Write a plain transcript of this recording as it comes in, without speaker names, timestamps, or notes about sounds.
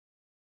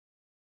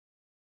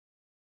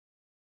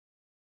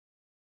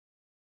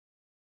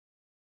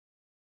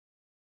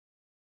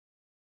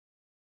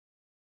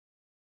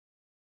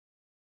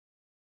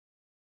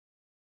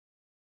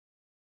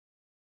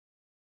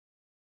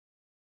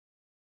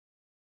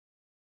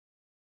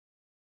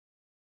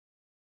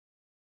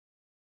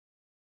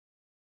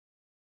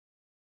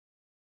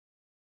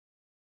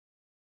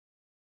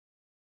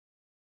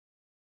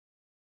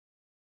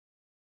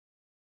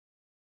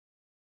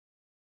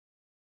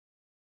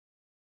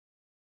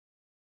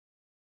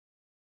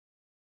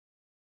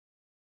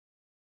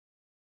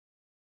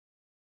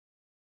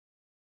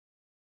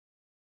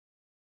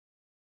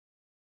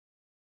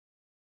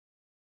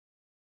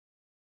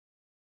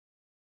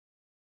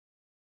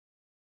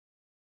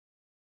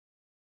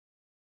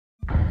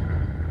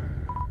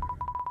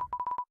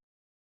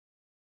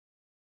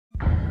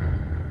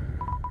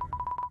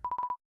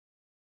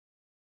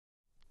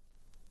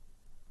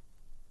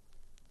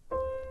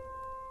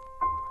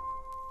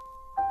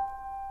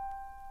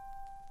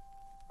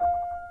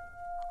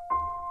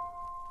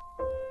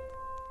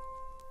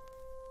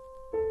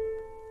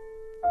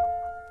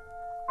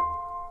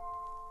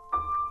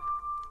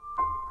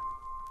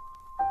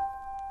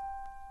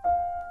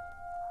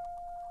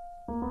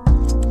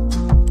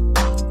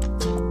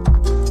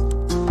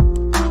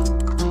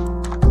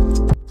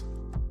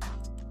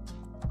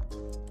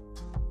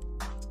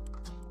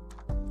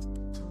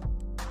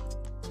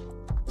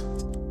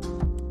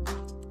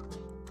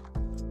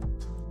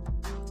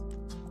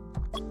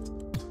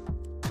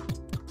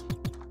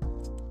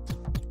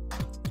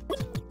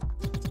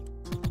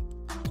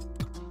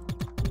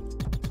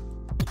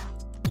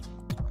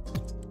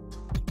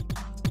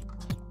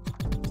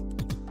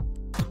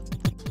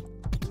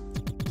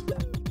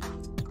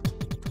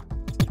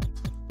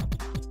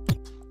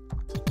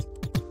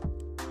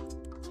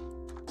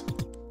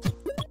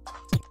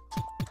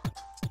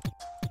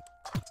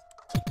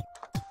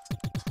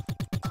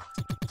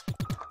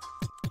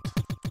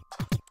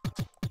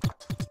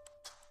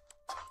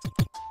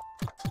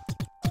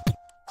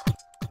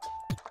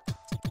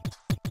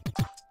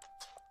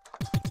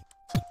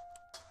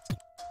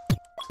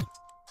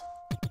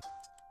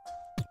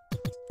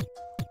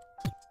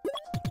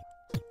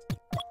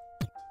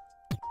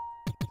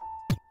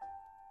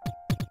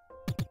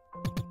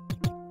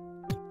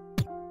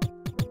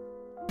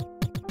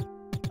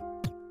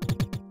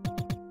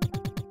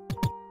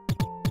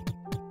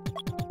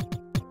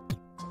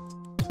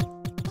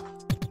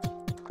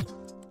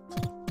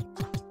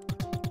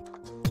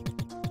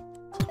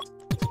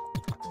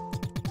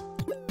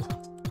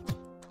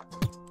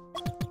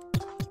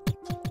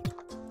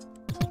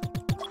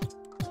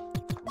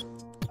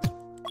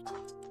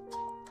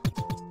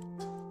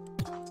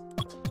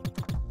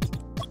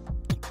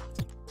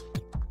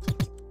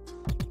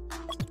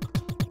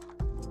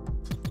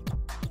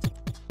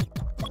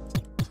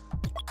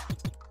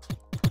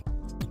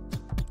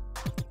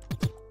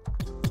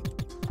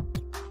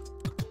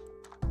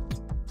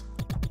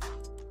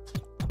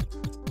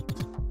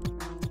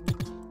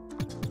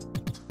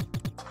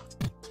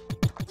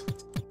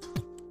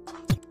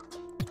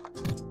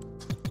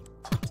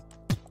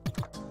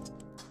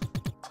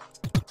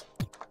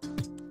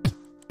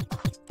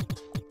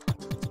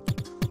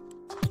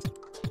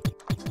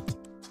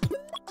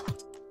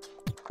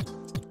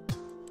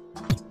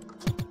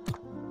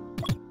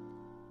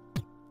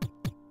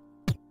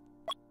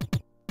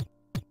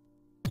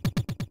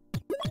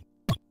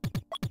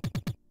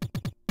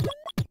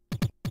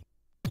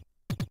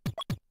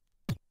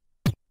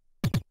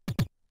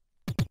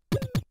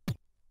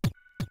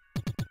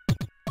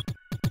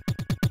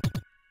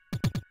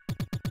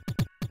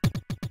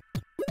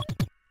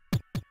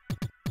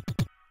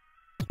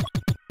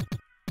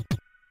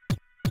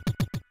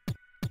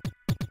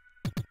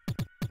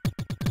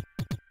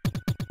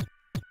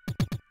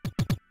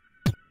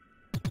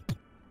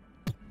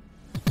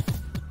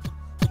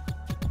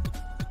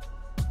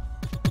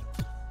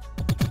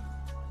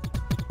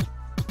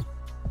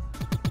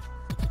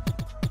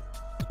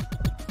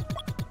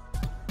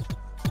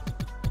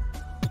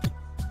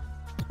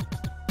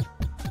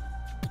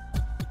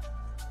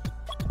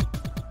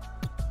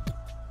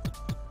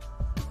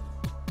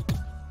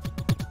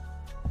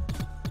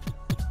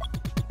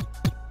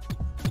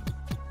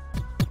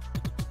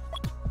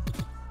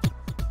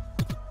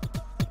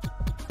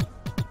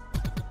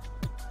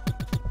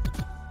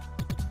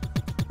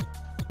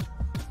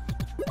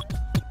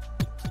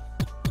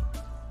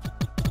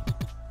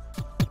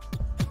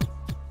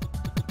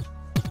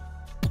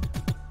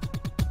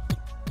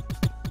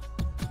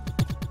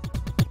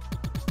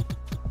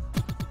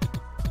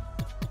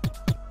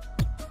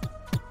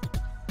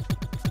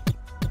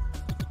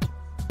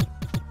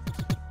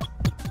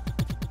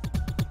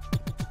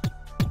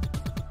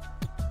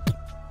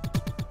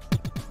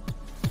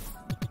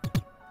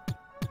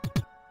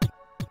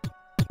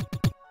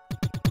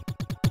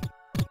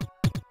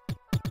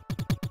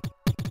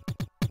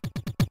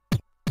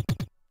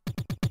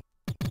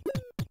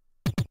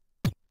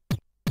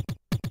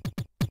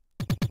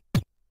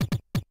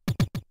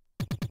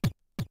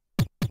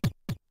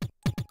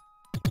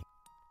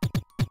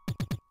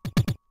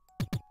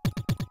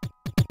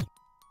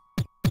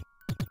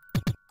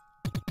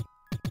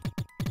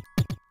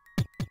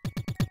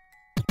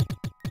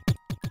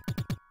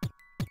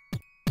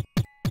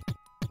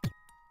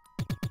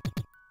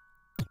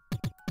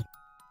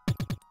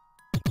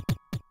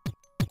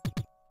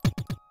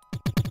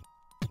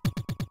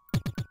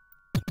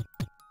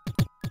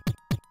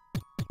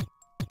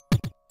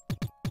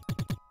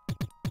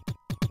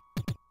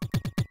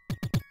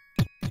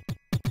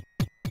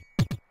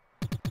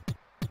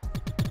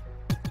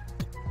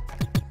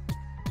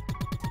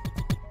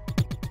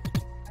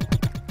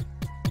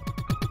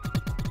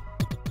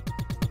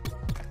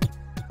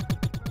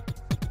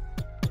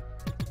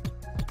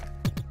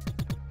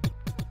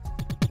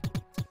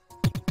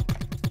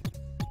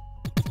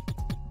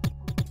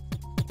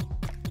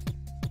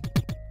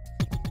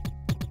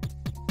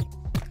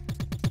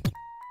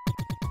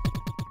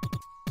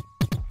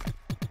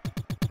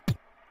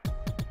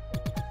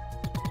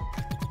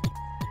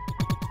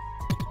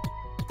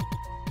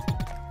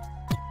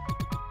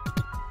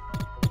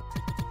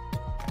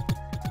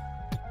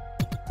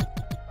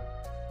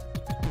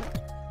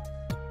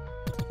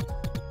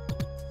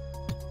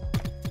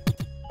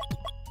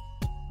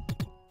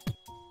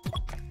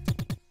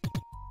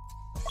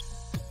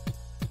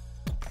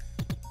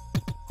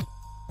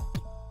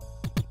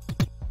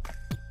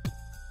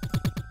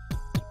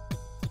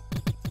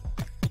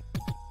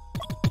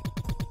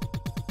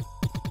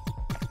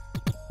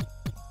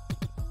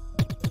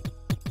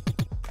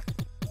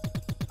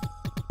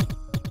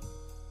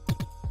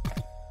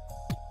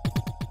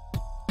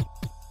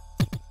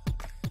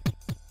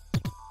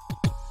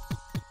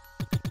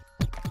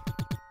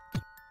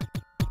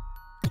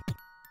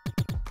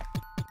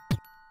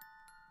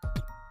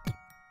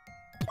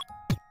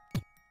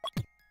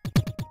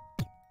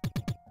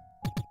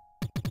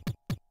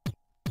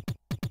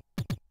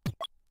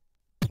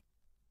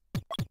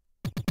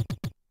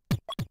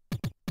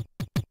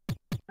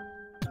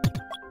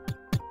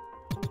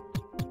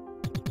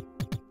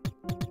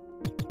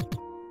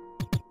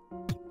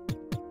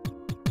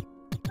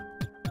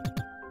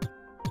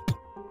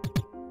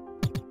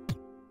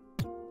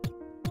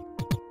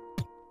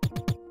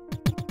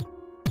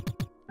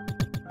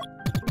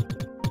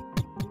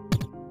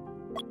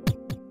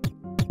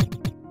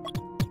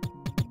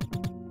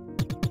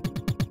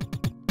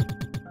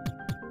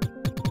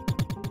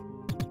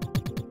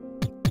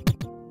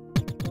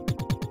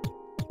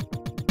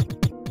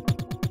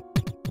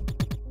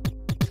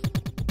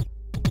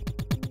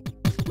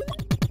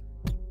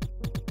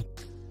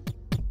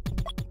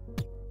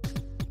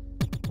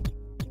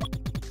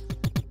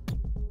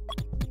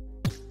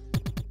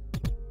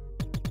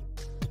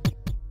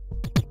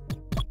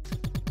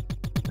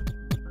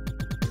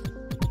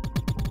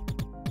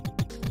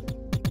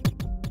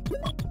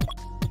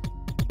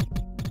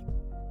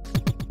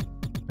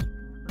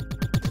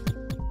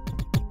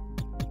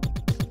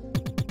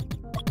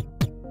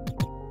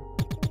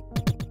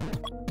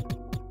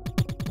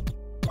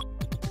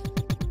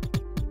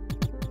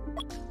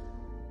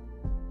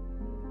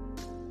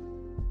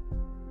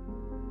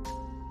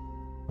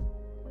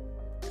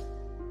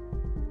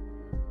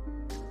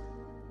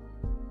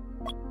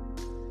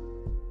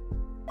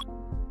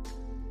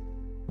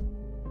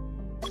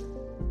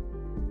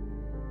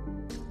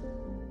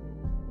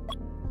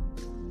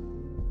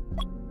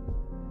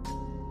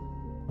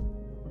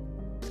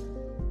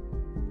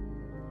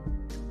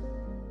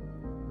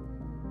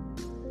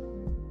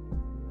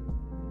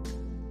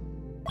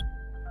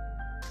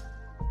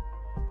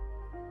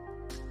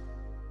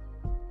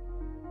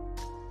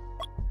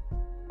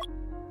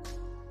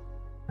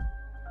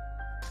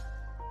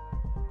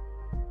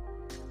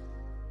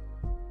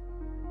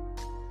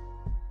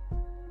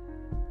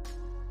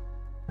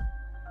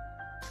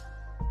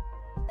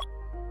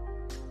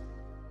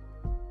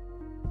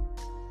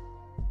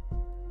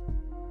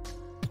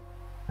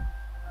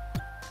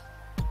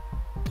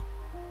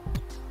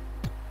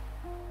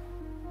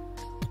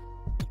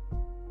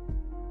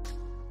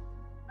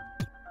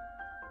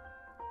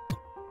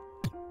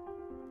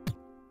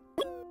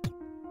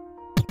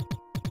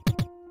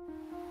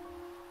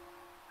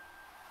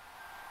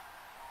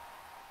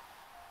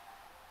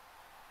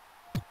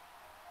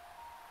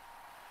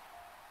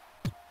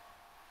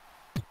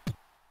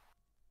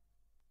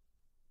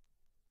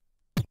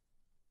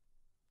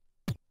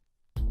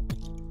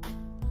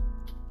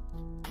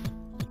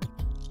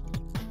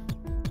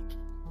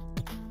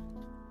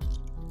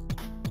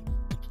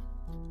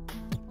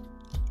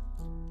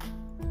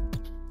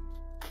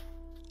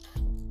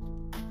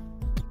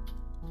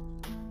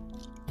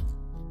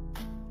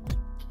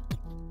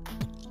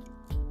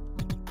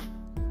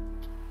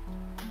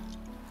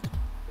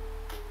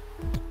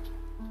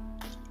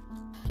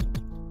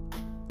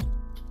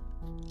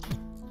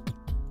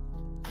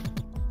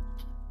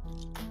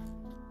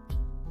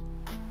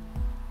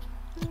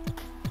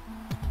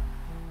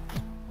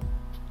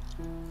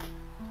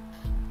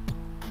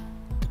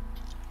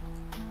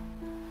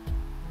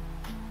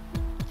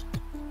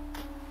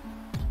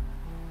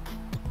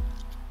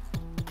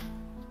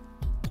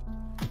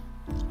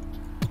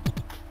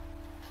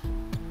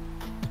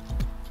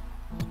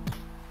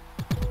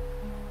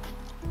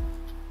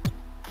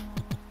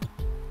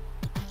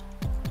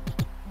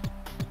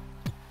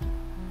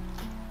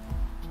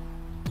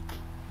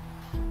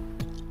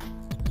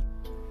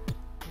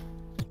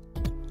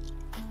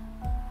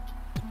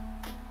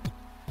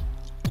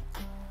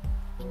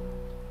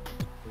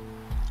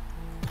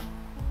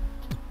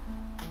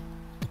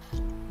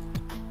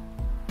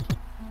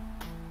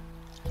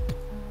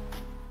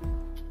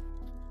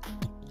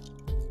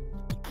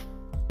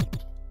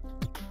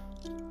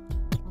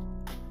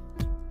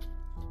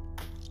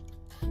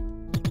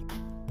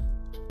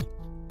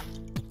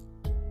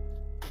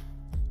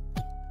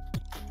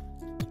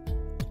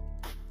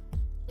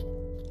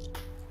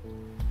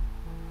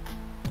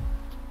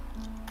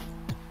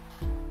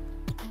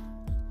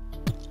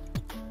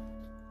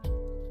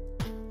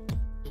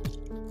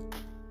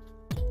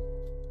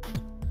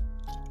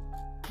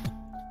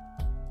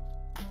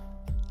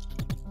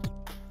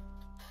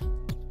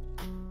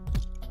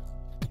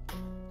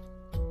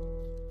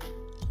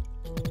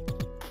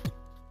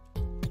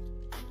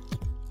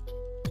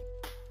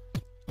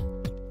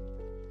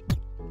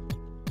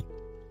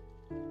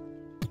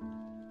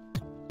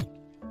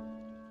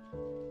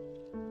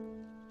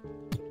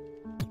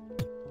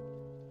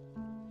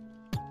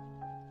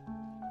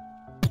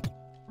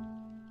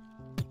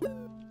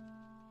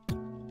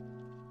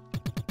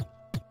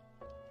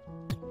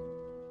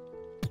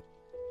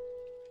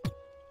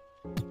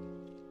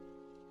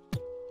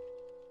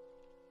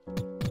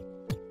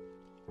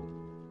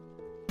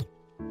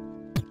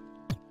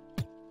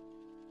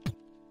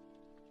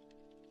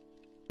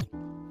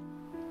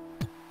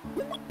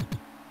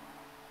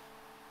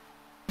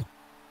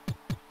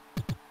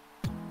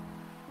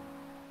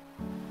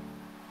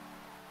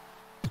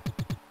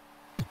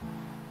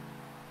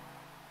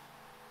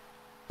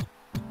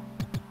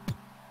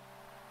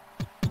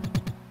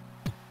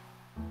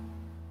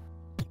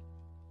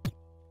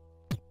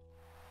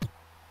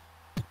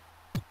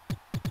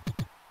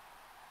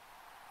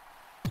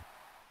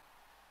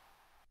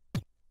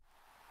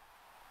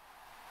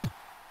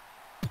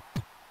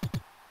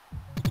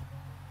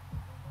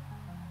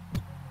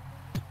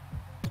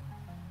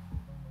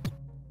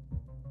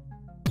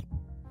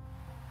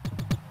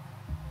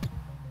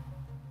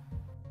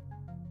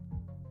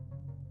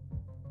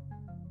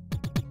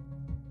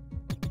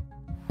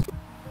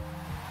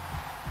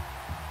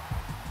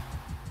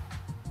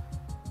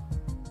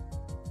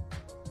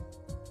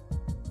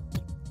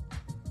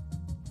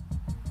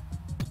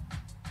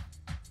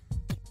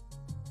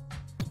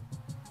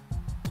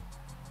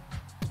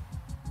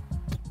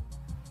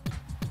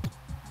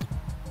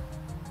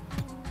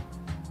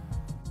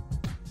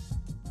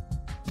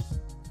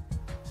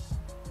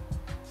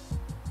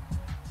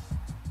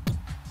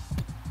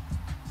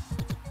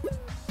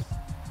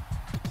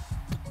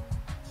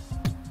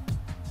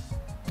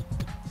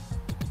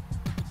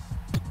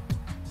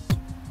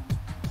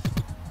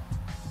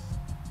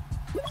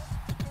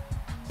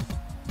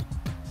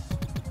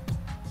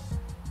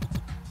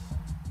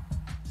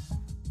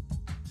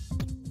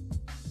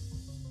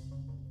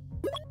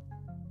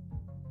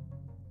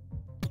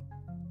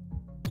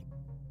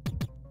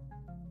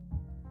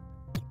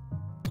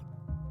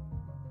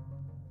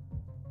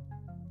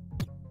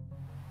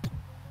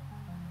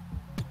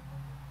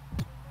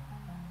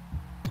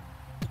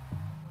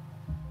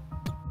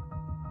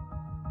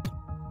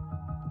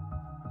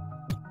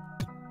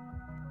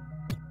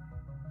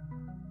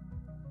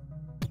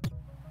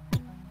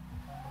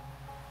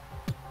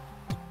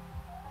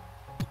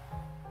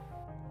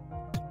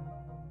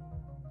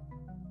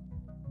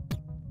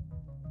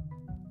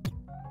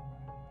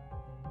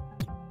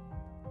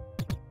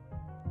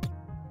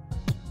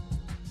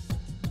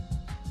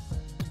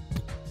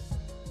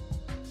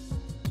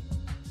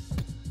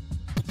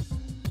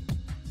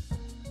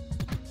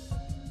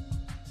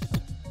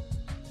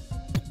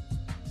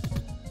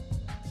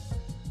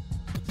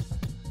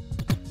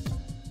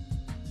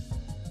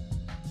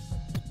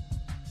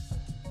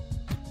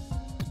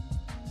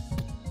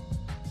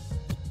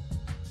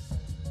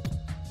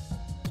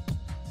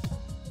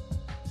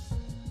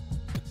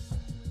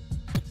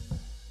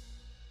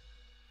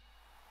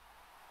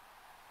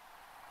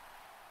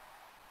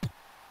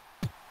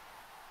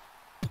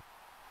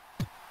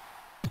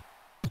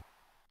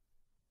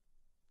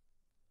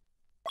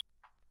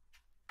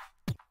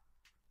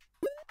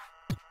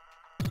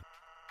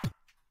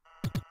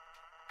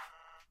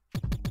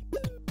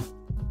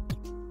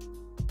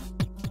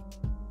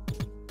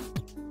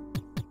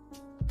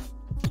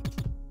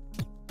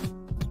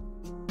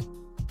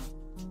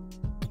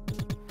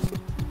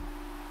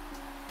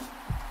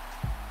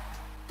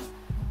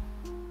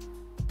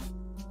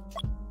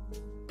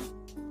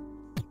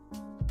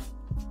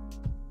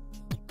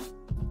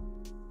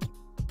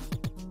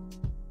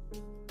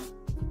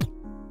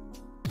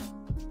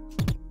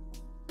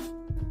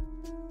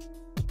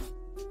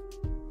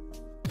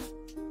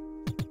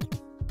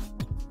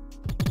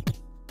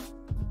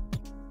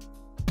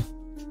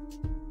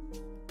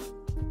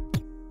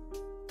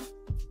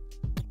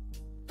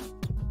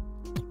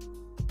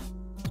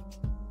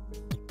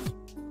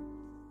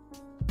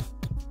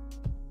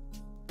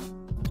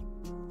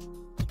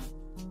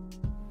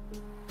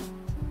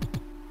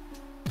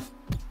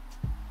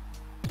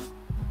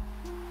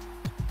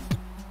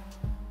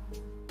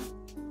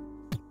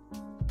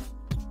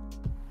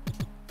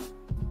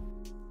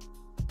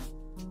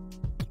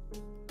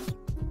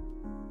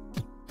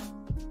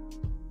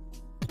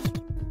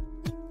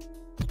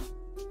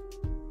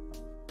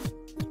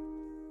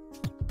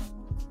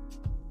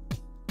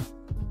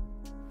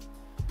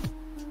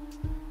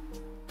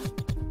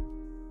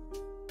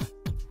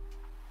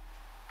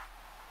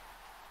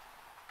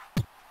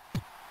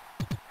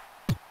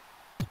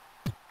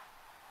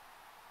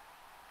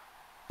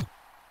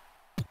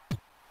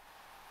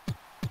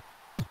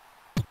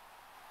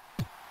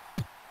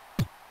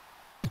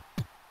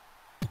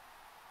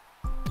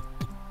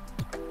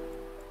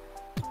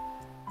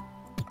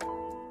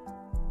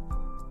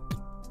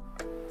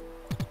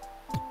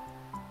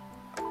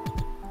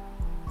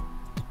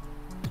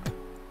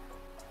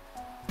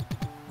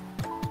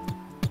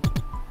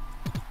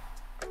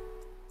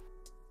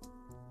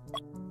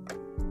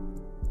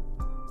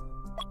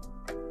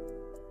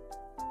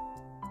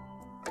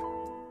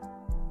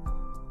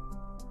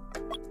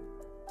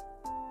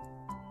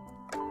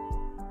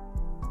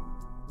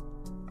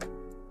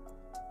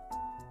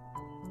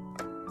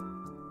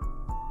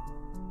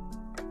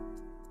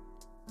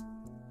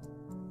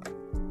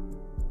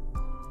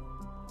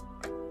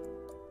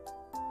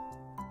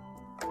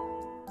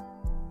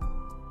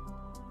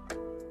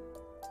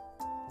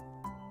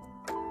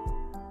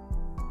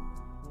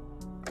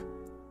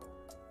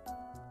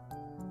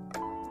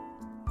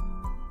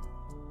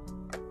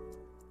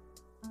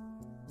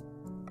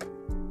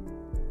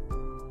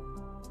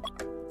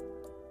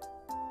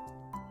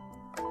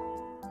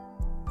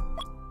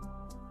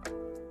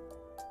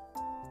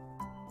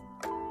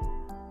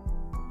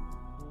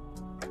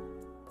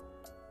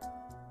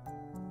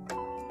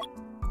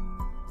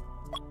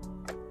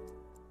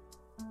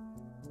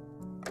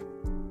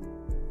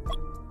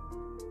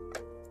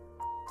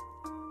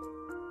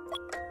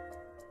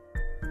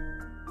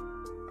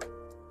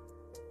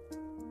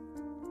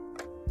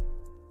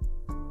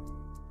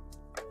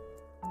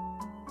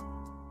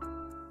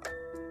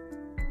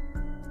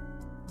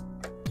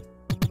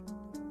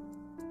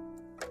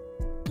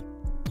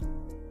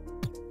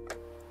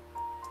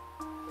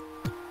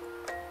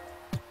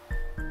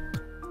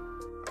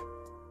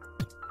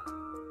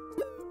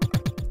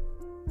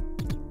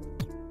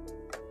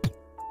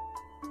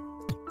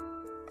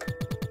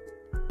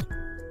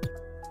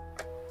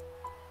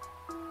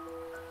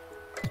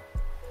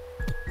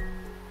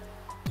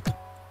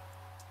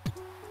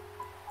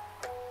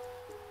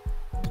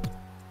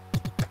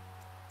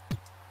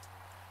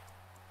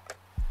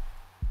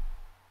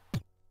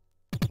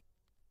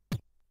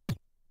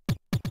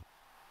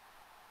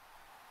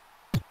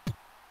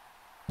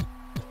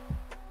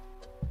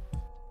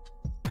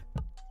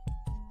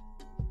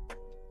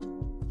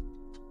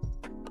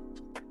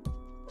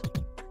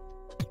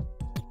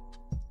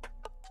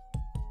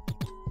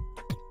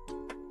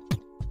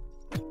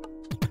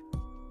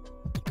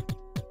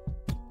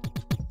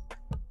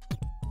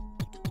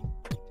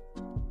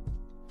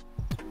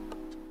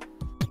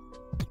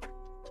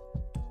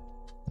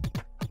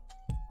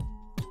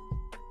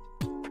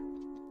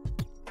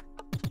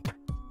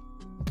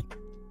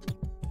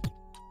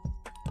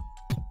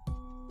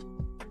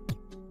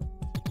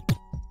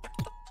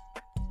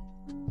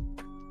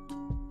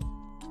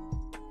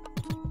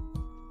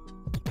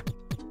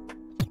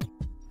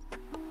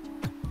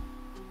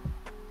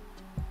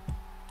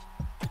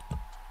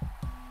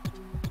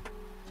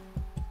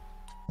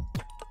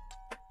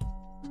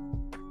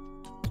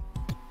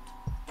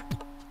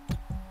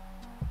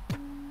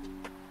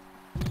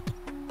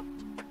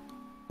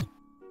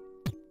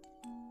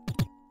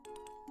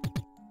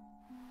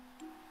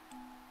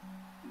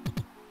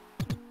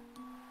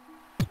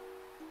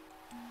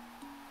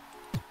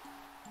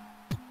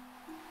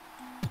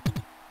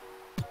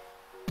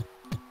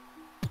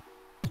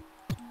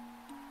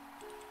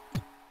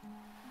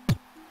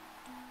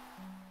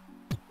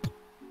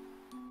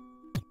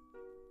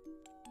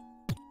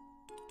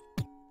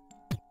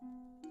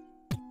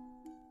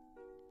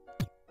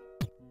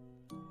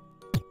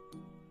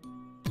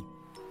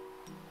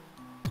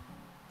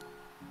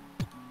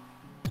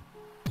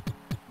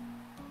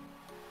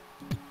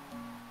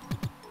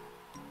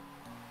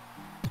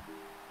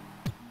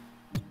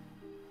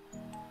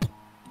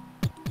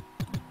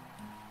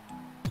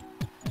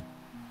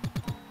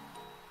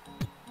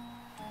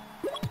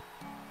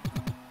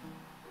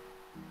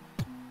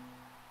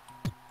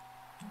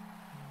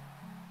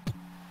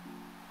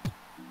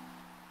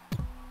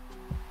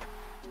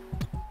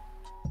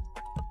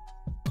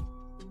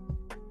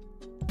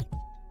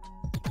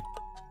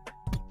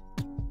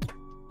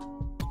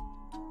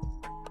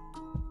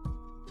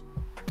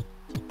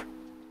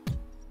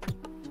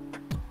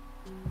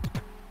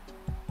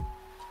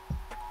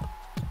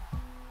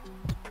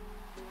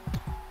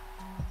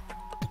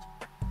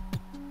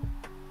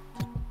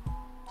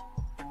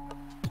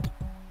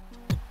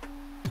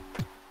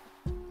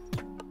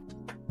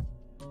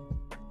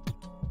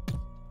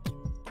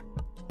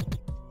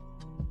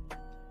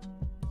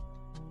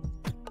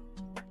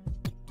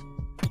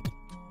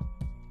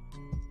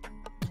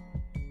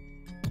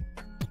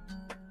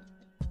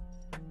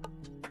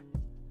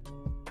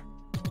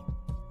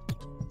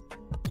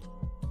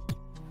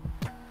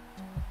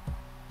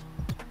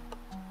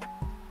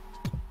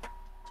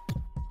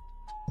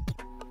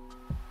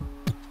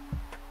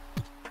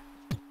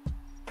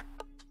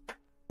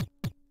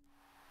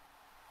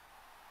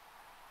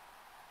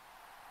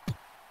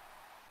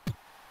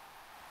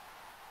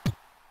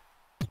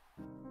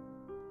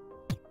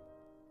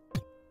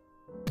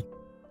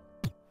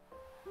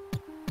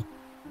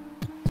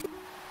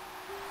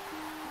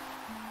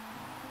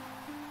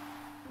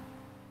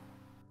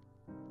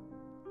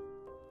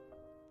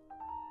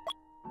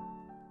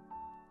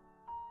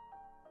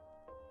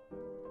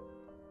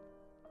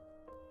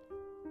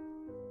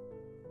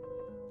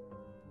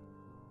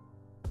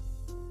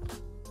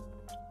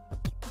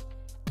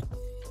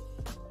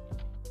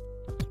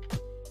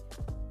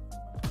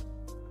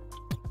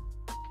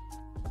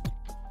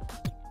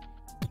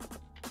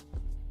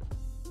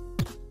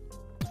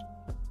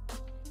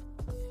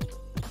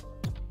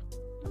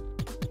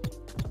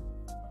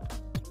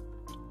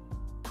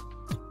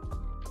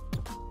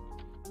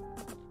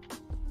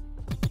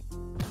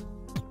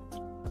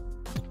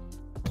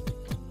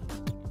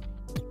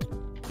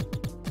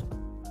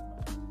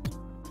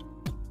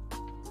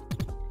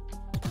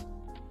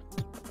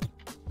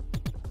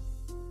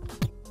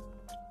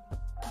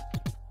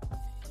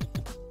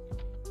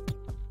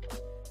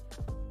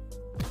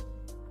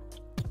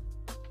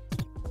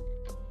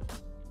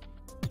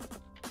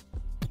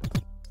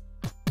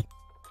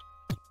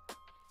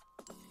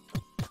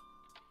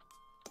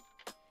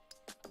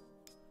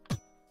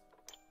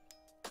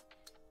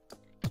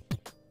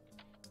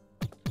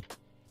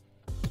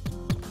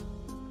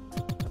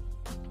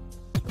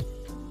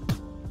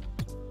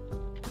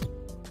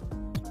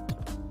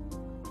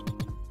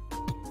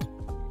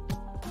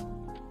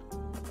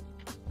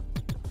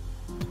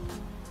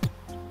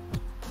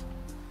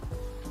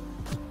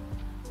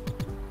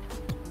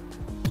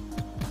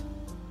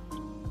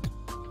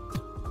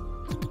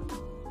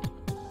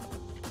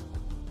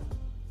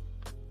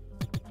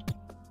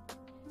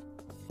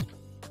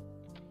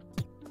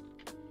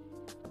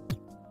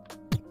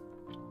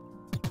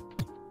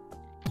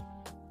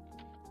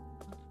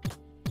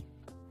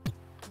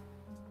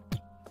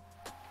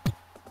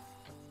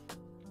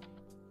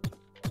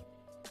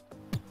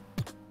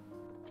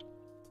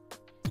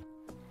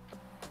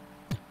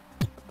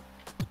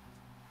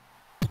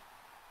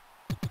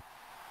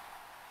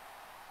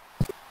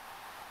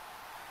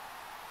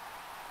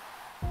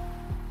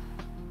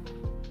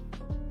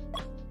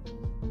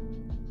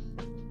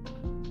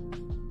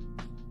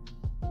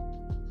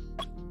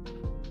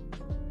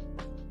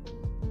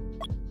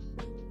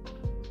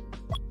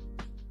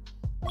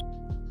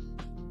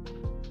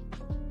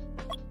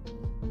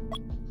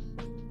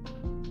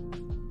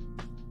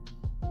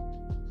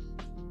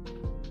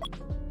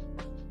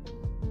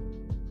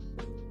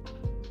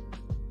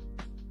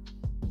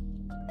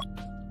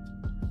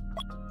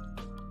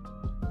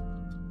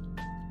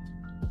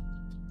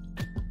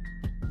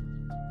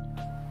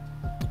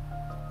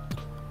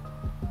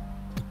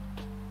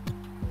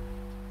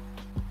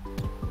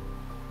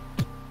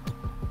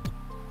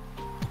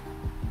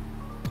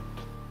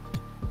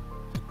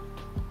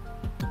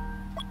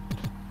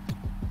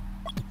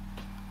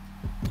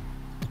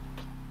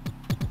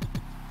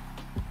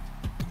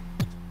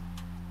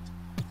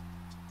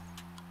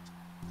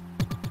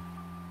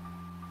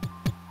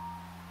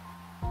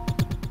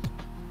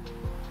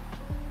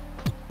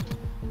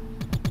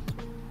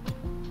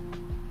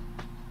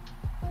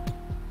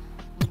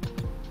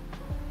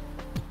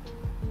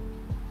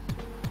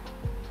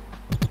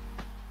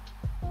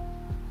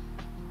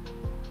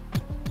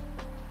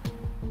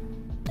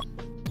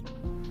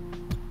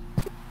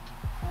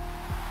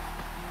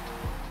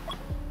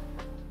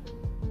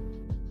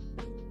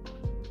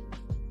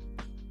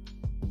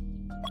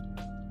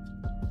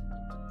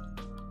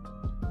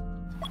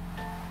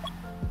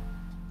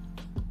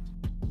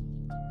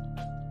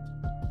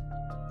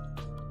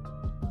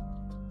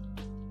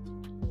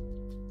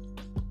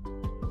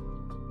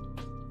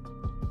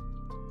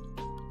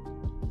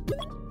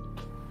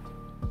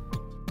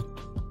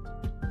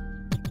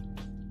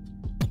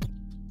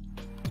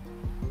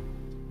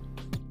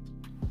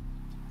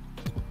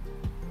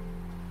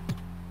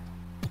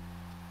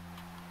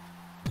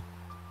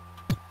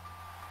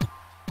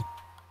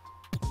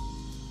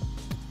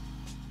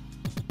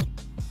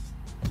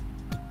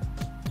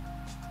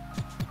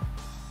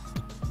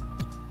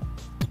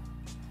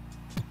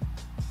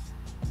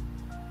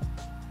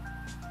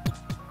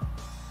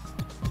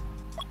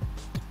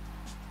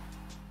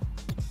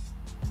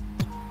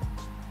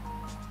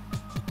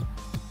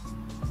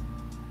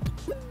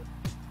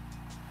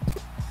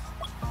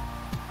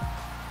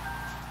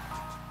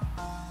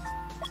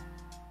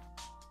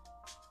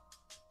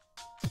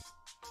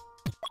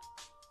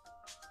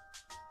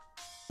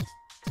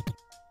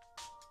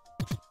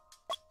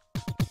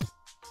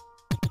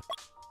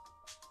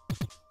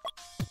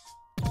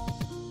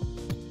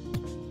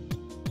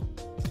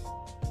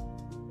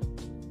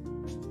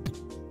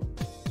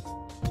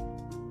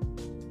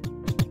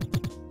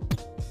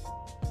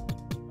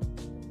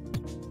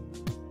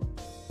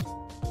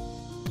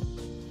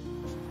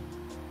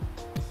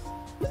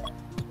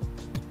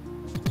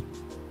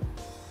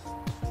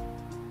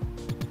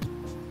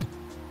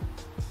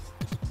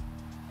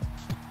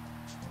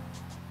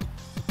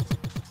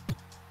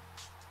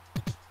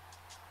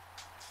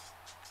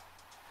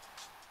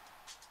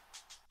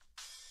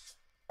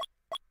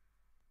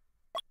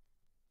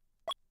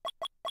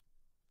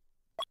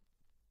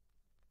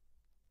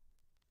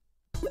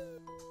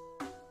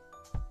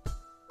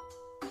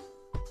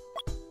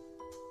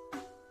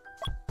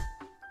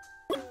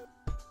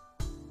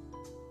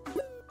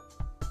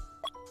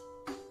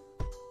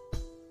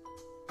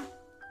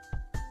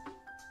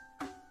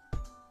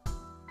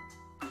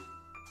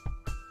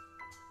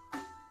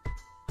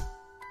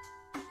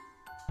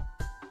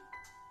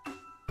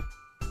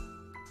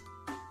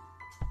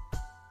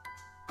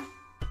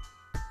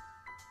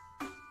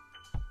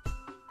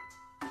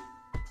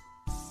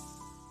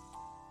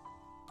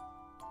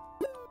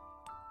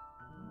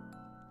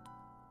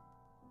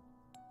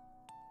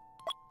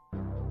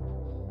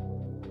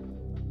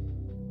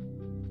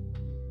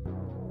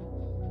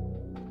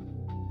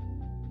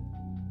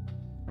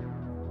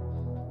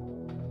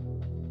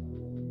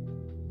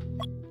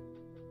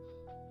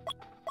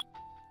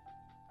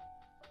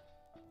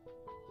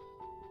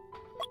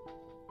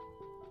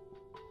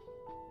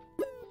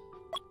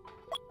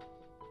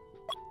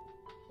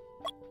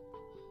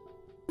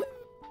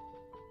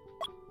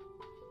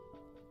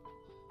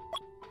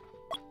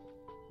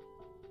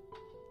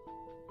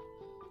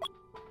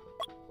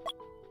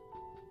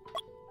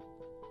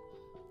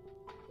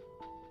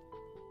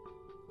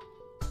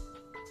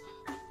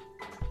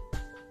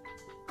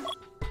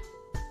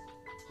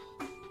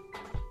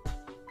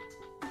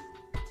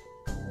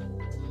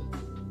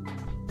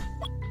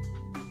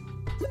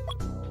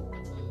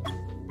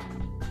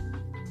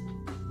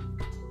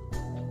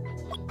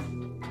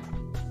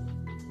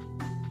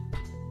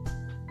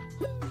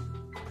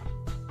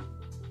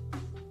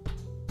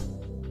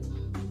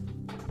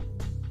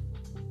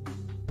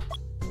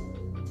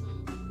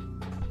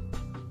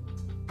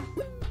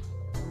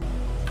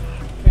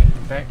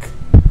back.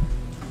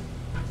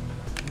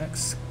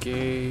 Next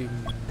game.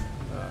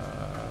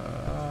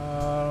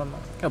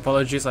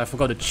 Apologies, I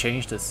forgot to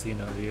change the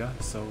scene earlier,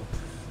 so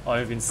all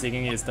I've been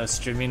seeing is the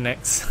streaming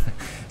next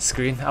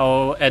screen.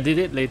 I'll edit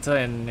it later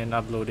and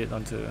upload it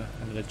onto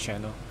another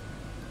channel.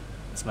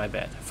 It's my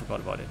bad, I forgot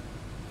about it.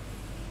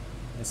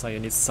 That's why you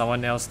need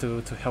someone else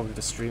to help with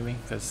the streaming,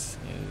 because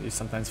you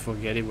sometimes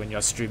forget it when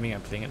you're streaming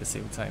and playing at the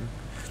same time.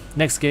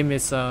 Next game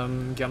is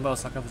Gamba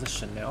Osaka vs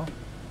Chanel.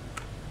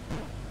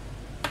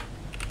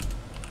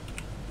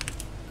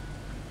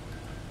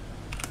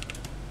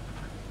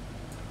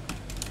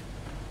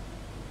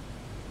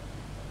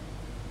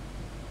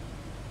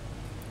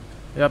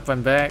 Yep,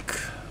 I'm back.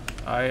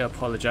 I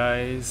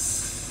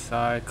apologize.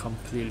 I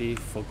completely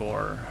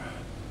forgot.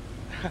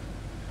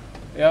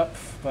 Yep,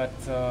 but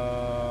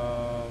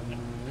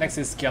next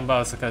is Gamba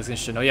Osaka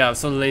against Chanel. Yeah,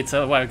 so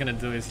later what I'm gonna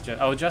do is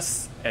I'll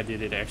just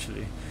edit it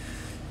actually.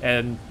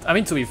 And I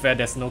mean, to be fair,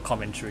 there's no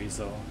commentary,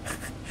 so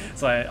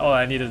all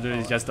I need to do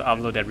is just to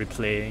upload that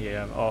replay,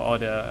 yeah, or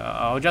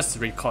I'll just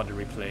record the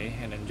replay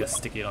and then just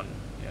stick it on,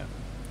 yeah.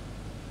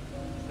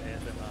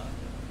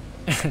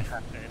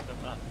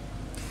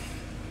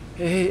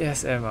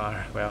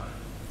 ASMR. Well,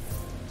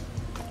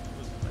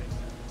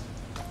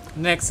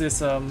 next is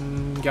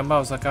Gamba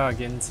Osaka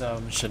against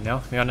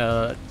Chanel. We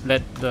wanna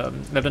let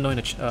them know in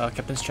the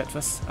captain's chat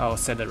first. I'll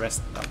set the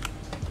rest up.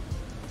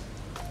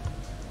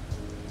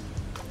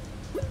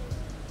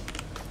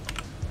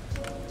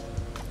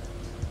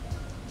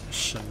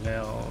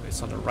 Chanel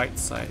is on the right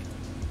side.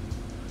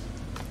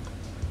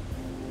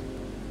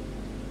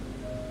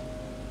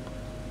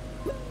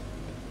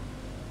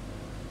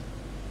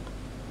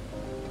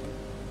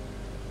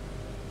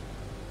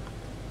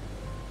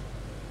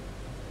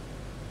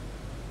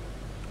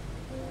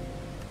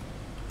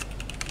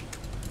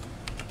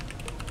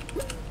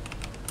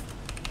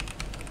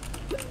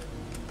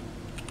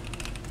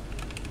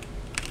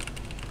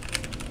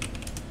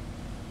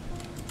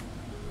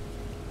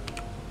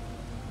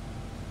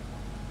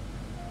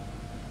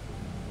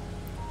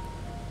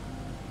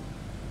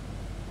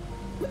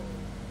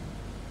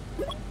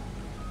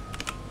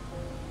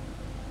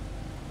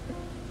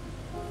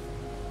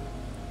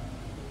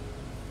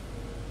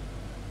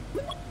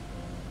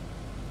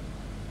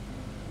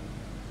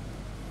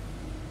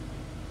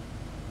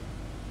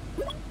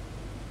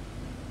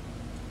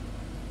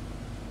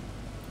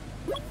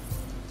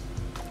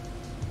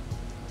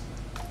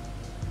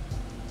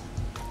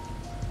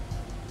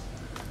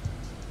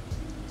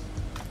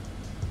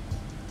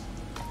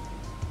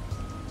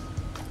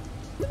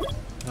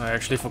 I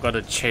actually forgot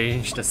to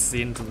change the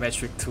scene to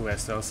Matchweek 2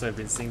 as well, so I've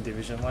been seeing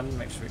Division 1,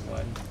 Matchweek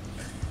 1.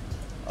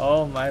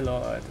 Oh my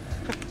lord.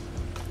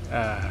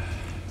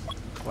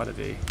 What a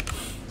day.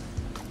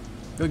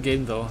 Good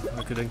game though,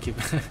 I couldn't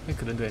I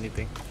couldn't do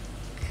anything.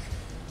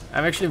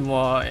 I'm actually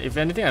more, if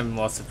anything, I'm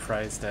more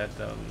surprised that,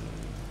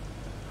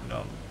 you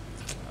know,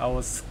 I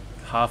was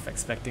half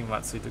expecting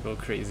Matsui to go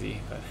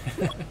crazy,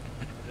 but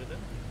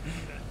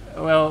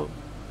well,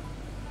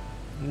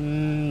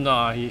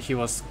 no, he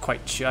was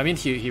quite chill. I mean,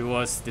 he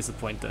was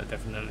disappointed,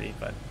 definitely,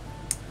 but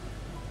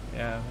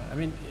yeah, I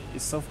mean,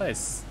 so far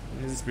it's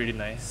really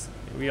nice.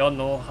 We all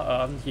know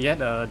he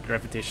had a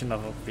reputation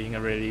of being a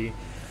really,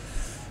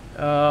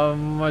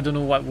 I don't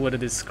know what word to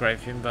describe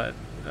him, but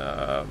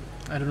I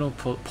don't know,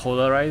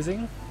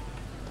 polarizing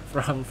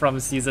from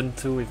season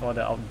 2 with all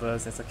the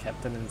outbursts as a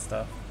captain and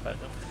stuff. But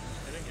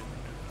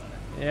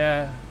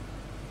yeah,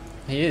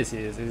 he is.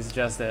 It's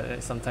just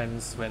that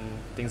sometimes when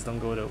things don't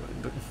go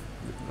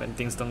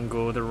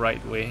the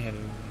right way,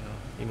 and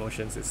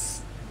emotions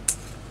is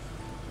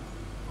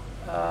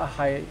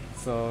high,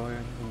 so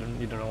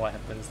you don't know what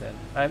happens then.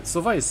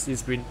 So far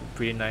it's been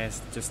pretty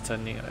nice, just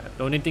turning.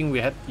 The only thing we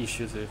had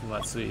issues with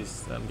Matsui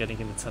is getting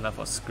him to turn up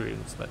for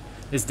scrims, but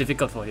it's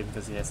difficult for him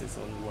because he has his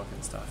own work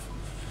and stuff.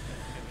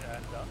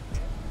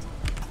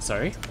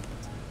 Sorry?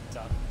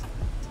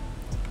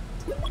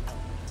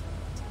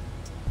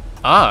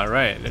 Ah,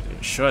 right.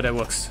 Sure, that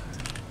works.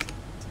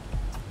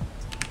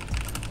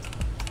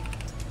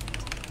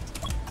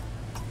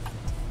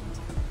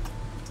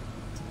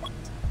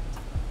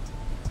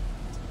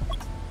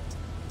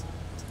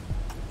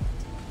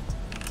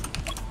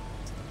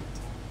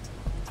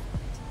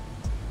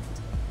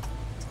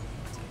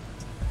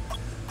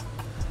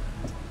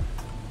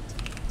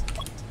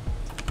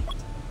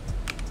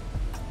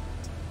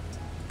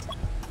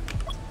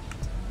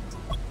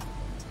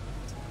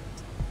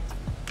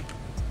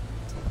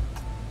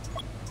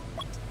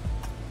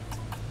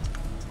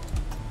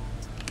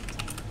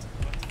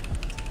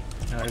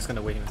 I'm just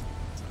gonna wait him.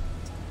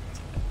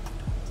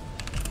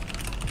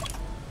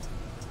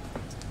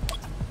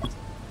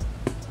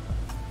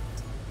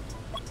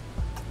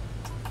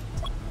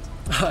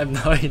 I'm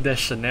now in the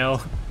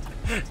Chanel.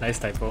 Nice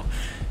typo.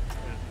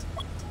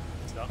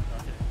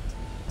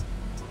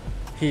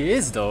 He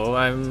is though.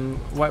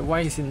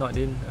 Why is he not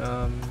in?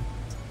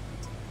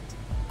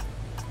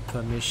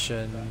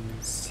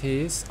 Permissions.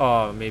 His.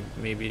 Oh,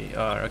 maybe.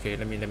 Okay.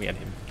 Let me add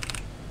him.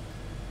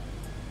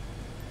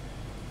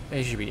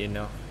 He should be in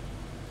now.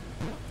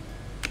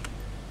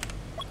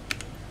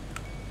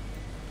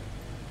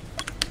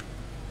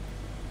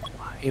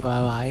 喂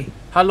喂，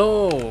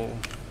 Hello.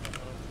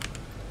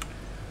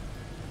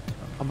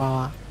 こんばん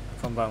は。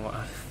こんばん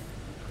は.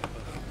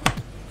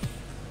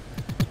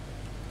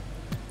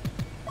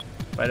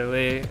 By the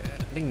way, I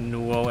think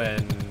Nuo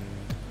and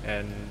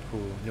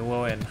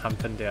Nuo and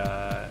Hampton, they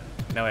are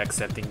now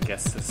accepting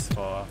guests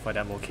for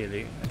them OK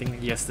League. I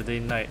think yesterday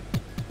night,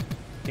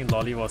 I think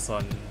Lolly was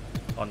on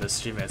the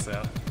stream as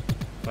well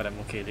for them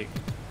OK League.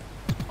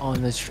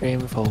 On the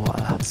stream for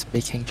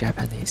speaking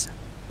Japanese.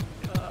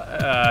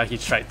 He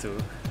tried to,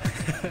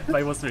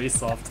 but it was really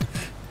soft.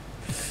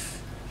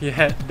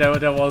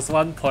 There was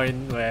one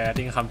point where I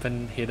think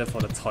Hampton headed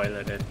for the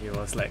toilet and he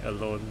was like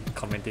alone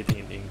commentating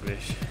in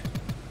English.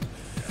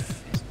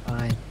 It's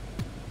fine.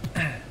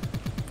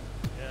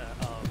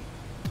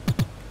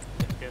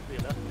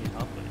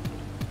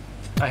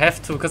 I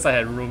have to because I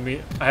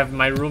have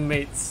my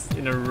roommates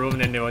in a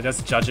room and they were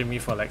just judging me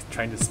for like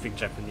trying to speak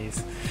Japanese.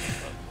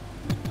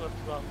 What's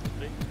wrong with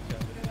speaking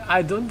Japanese?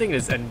 I don't think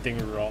there's anything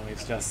wrong,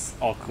 it's just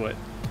awkward.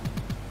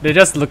 They're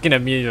just looking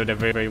at me with a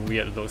very, very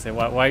weird look, saying,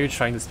 why are you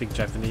trying to speak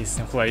Japanese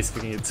and who are you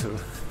speaking it to?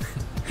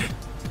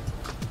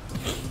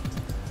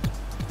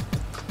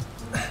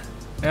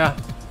 Yeah,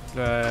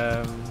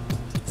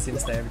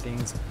 seems that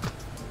everything's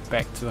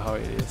back to how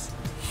it is.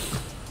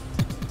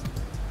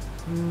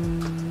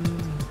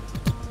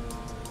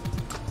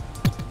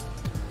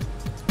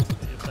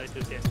 Did you play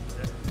 2 games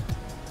today?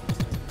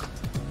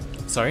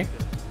 Sorry?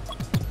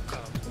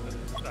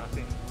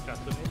 Asking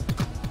Japanese.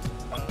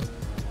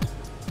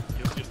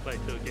 You played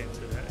 2 games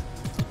today.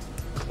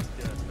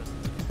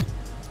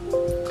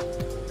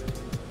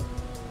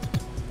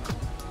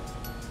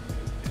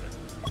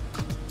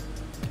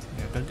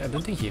 I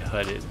don't think he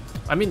heard it.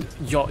 I mean,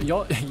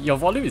 your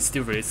volume is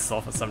still very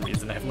soft for some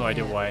reason. I have no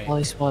idea why.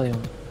 Voice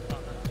volume.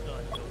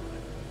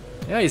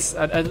 Yeah,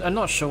 I'm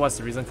not sure what's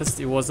the reason because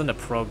it wasn't a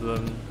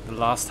problem the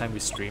last time we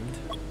streamed.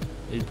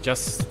 It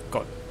just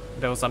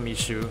there was some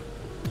issue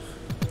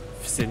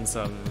since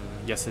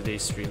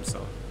yesterday's stream,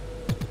 so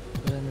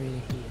Couldn't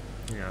really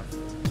hear. yeah.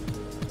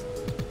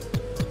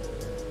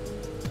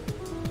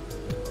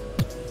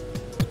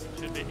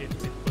 Should be in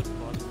input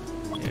one.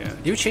 Yeah.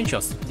 Do you change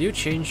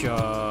your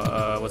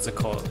what's it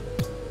called?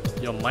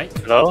 Your mic?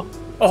 Hello?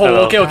 Oh,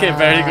 Hello. okay,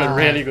 very good,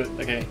 really good.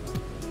 Okay.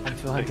 I'm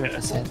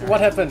 200%.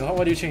 What happened?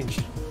 What do you change?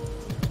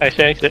 I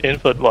changed the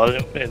input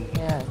volume and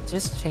Yeah,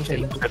 just change the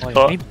input It's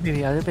volume.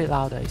 Maybe a little bit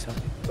louder, it's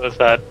okay. was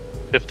at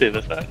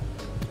 50%.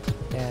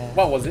 Yeah.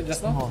 What was it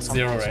just now? Oh,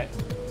 Zero, sometimes. right?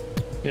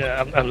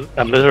 Yeah,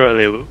 I'm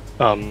literally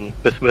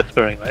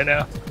whispering right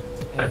now.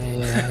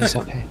 Yeah, it's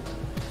okay.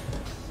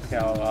 Okay,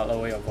 I'll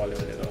lower your volume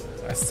a little.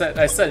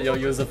 I set your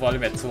user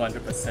volume at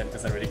 200%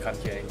 because I really can't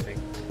hear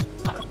anything.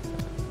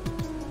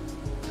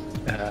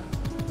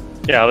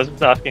 Yeah, I was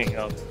just asking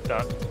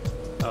Doc,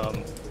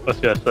 what's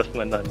your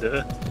assessment on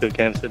the 2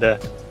 games today?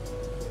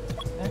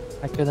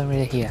 I couldn't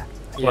really hear.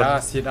 He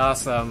asked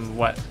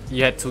what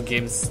you had 2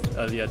 games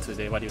earlier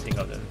today. What do you think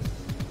of them?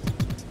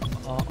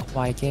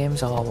 My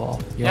games or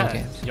your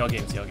games? Your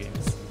games.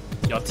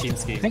 Your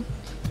team's game. I think,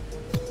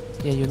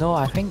 yeah, you know,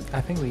 I think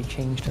we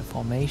changed the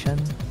formation.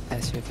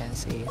 As you can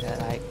see, that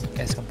like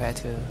as compared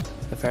to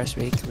the first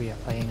week, we are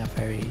playing a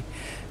very,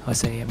 I would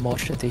say, a more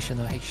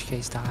traditional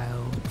HK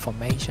style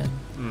formation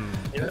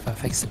with a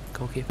fixed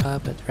goalkeeper.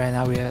 But right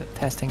now we are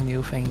testing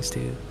new things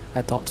to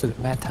adopt to the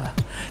meta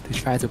to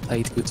try to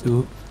play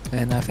 2-2.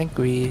 And I think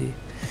we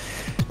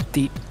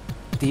did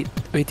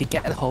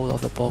get a hold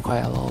of the ball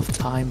quite a lot of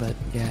time. But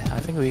yeah, I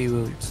think we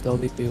will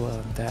slowly build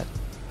on that,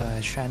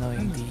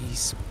 channeling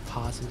these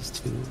passes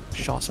to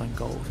shots on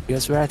goals,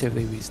 because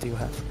relatively we still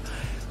have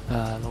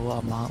a lower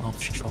amount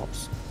of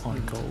shots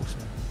on goals.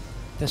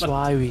 That's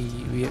why we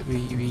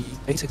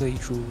basically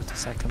drew the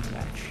second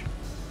match.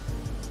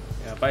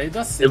 Yeah, but it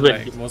does seem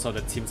like most of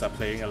the teams are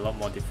playing a lot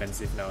more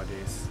defensive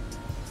nowadays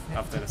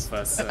after the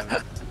first.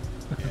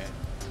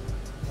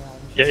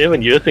 Yeah,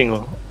 even using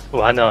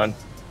one on.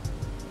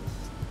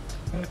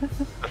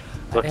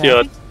 What's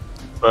your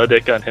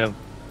verdict on him?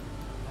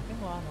 I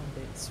think one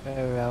did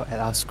very well at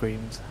our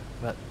screams,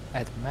 but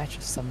at the match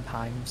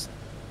sometimes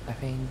I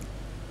think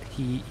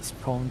he is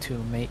prone to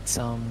make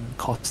some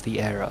costly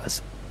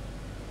errors.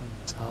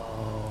 So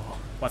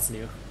what's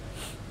new?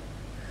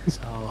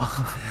 So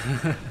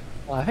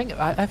well,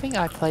 I think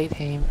I played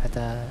him at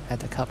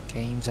the cup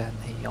games, and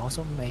he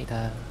also made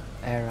an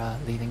error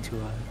leading to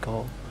a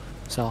goal.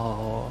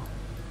 So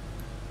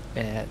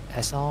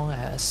as long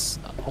as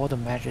all the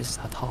matches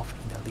are top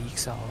in the league,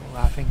 so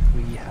I think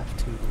we have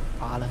to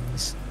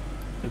balance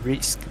the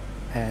risk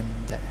and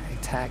the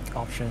attack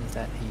options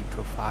that he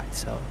provides.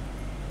 So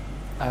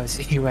I will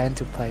see when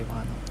to play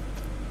one.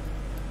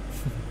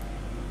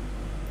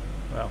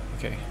 Well,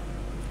 okay.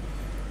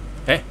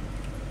 Hey,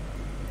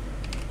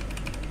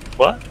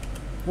 What?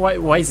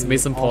 why is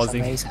Mason Also,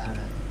 pausing? Mason,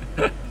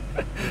 you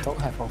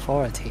don't have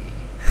authority.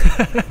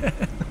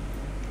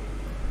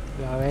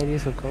 We are ready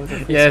to go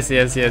to Yes.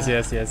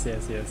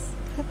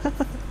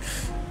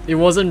 It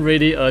wasn't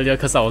ready earlier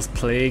because I was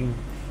playing.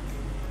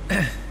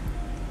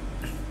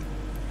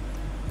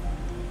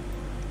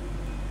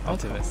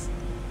 Optimus.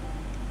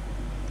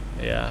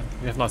 Yeah,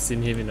 we have not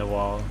seen him in a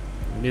while.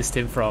 Missed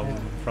him from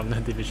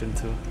the Division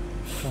 2.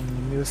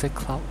 From music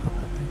club.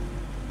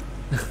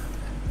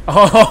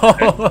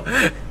 Oh,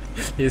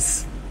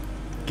 his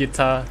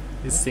guitar,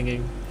 his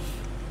singing.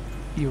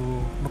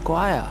 You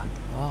Maguire.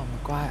 Oh,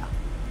 Maguire.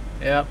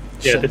 Yep.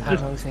 Yeah, Shit, this I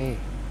is, will say.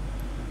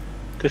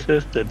 this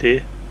is the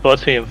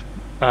D4 team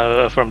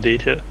from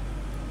D2.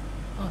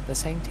 Oh, the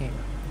same team.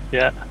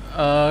 Yeah.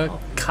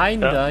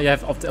 Kinda. You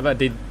have but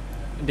they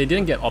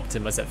didn't get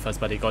Optimus at first,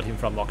 but they got him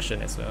from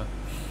auction as well.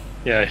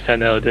 Yeah,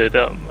 Chanel did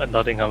at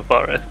Nottingham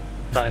Forest.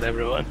 Signed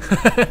everyone.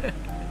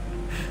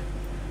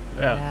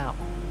 Yeah. Now.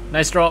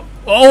 Nice drop.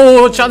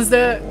 Oh, chance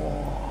there.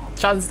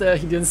 Chance there.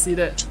 He didn't see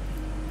that.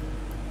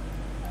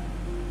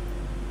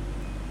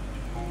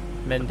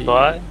 Mendy.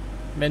 Why?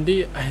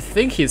 Mendy, I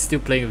think he's still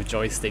playing with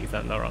joystick, if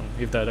I'm not wrong,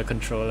 with the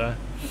controller.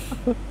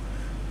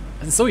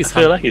 And so I he's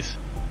feel like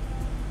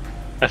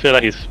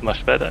he's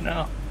much better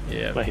now.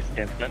 yeah. When he's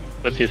camping,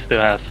 but he still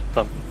has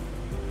some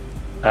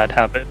bad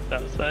habits,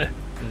 I would say.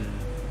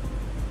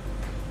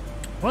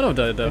 One of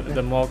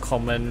the more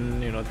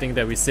common thing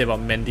that we say about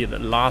Mendy the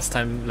last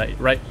time, like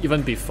right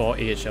even before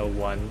AHL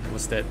 1,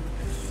 was that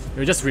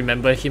you just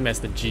remember him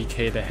as the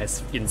GK that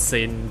has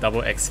insane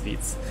double X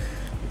speeds.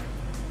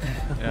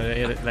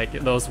 Like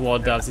those war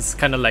dubs, it's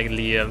kind of like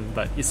Liam,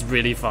 but it's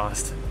really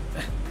fast.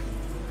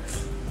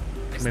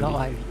 It's not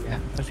like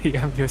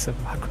Liam uses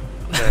macro.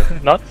 Yeah,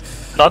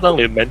 not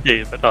only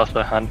Mendy, but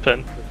also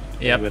Hanpen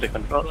Yep. with the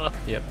controller.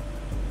 Yep.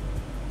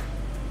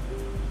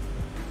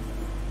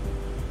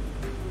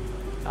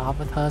 The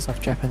avatars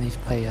of Japanese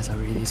players are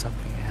really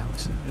something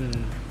else.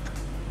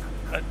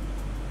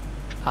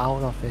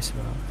 Out of this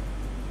world.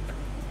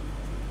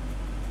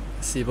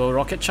 Sibo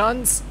rocket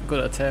chance,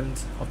 good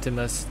attempt.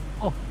 Optimus.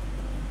 Oh,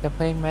 they're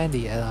playing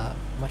Mandy at a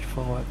much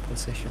forward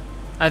position.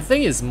 I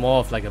think it's more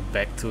of like a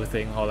back two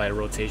thing or like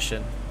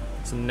rotation.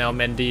 So now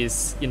Mendy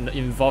is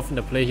involved in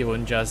the play. He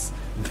won't just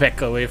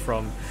back away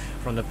from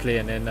the play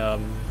and then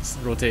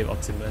rotate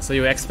Optimus. So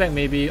you expect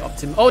maybe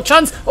Optimus. Oh,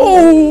 chance!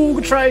 Oh,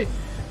 good try.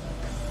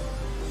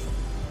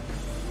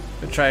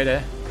 Good try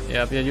there.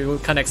 Yeah, you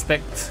can't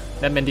expect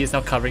that Mendy is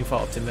now covering for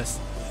Optimus.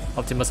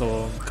 Optimus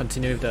will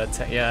continue with the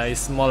attack. Yeah,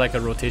 it's more like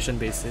a rotation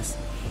basis.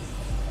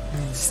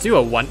 Still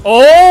a 1.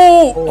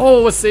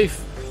 Oh,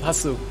 safe.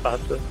 Hasu.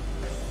 Faster.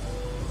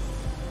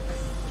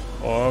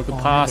 Oh, good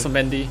pass from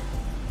Mendy.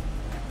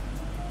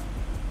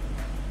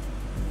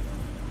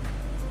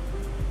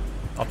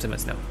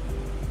 Optimus now.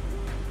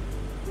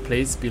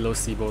 Plays below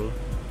Sibo.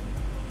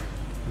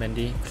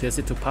 Mendy clears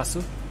it to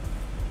Pasu.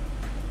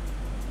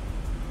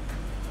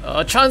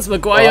 Chance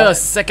Maguire,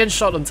 second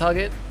shot on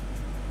target.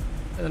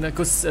 And of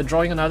course,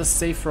 drawing another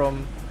save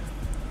from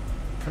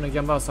the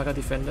Gamba Osaka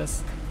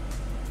defenders.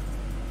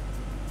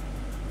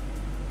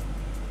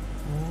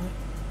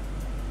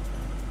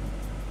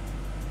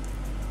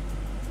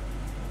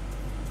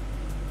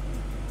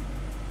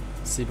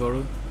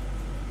 Siboru.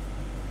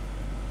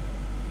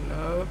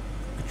 No.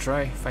 Good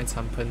try. Finds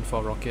Hanpen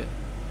for Rocket.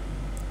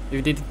 If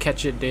you didn't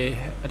catch it,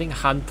 I think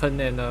Hanpen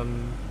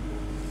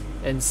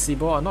and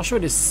Sibo. I'm not sure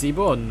if it's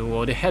Sibo or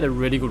Nuo. They had a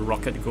really good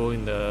Rocket goal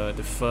in the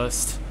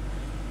first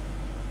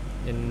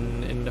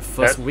in the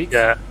first week.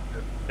 Yeah.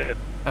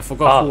 I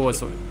forgot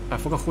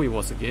who it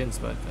was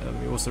against, but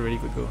it was a really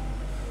good goal.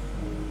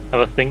 I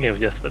was thinking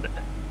of yesterday.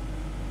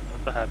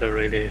 Also had a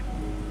really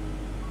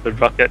good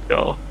Rocket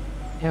goal.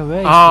 Yeah, where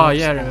is Ah, Rockstar?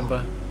 yeah, I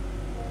remember.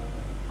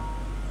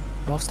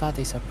 Rockstar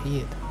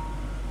disappeared.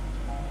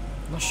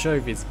 Not sure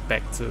if it's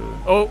back to.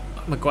 Oh,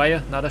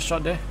 Maguire, another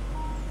shot there.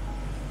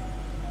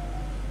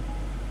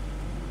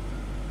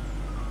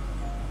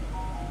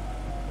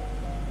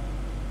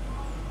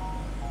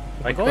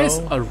 Maguire is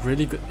a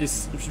really good.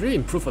 It's really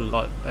improved a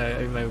lot,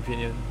 in my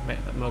opinion.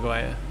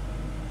 Maguire.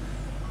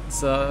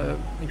 So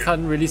you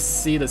can't really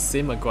see the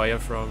same Maguire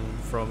from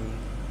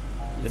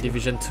the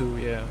Division 2.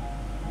 Yeah.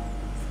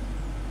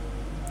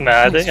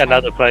 Nah, I think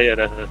another player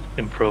that has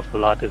improved a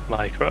lot is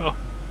Micro.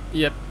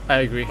 Yep, I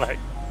agree.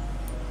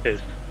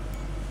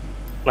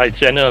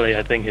 Generally,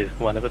 I think he's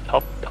one of the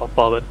top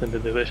forwards in the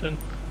division.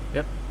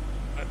 Yep.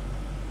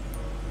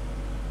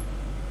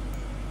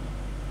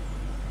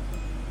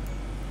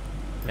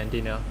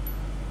 Mendy now.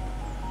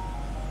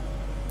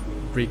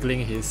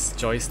 Wriggling his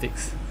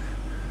joysticks.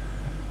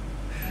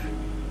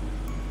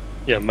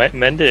 Yeah,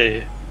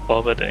 Mendy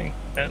forwarding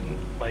and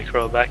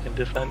Micro back in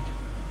defense.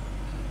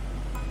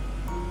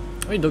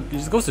 I mean, it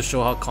just goes to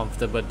show how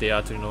comfortable they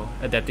are to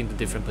adapting to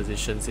different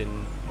positions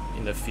in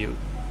the field.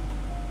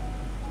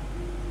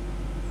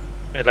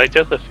 Yeah, like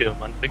just a few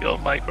months ago,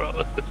 Micro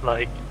was just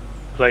like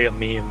a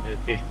meme.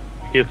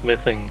 He's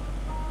missing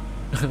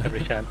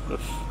every chance.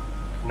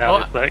 Now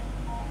it's like.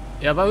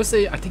 Yeah, but I would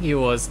say I think he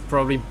was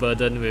probably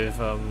burdened with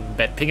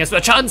bad ping as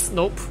well. Chance,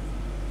 nope.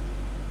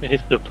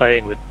 He's still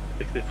playing with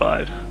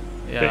 65.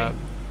 Yeah.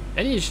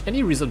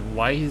 Any reason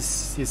why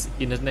his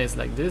internet is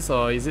like this,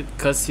 or is it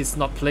because he's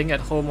not playing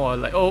at home, or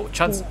like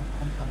chance?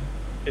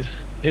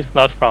 He's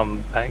not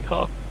from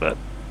Bangkok, but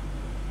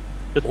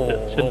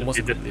almost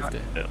a good lift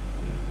there. Yeah.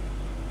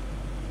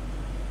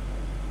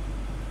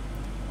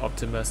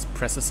 Optimus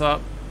presses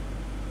up,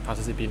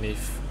 passes it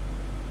beneath.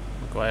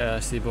 Maguire,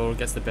 Sibo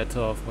gets the better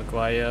of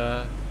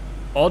Maguire.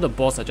 All the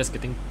balls are just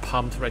getting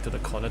pumped right to the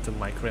corner to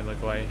Micro and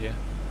Maguire here.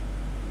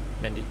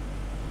 Mendy.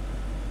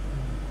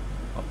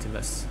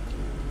 Optimus.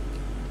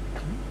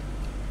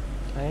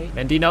 Hey.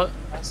 Mendy now.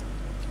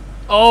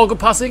 Oh, good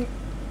passing.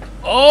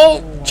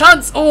 Oh,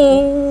 chance.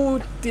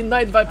 Oh,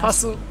 denied by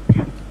Pasu.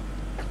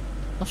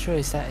 Not sure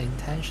is that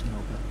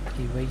intentional, but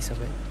he waits a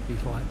bit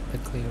before the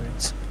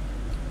clearance.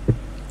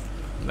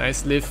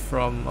 Nice lift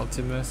from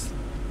Optimus.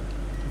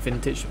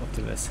 Vintage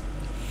Optimus.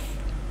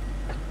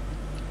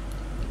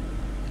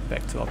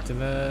 Back to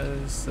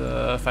Optimus.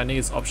 Finding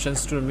his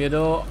options through the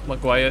middle.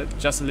 Maguire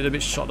just a little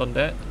bit short on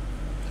that.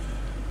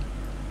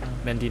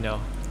 Mendy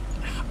now.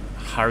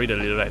 Hurried a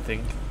little, I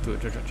think, to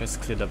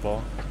just clear the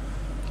ball.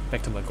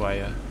 Back to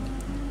Maguire.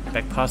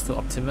 Back pass to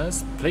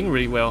Optimus. Playing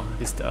really well,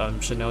 this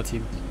Chanel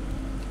team.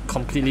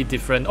 Completely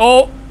different.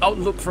 Oh!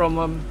 Outlook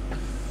from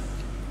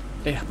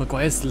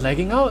Maguire's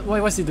lagging out?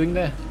 What's he doing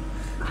there?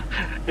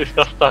 He's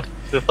got stuck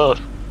too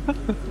fast.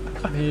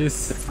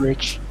 He's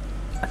Bridge.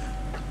 a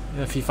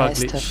FIFA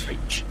Manchester glitch.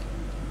 Bridge.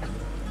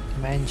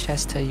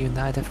 Manchester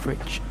United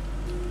Bridge.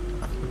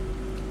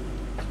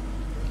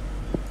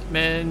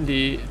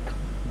 Mendy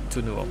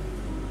to Nuo.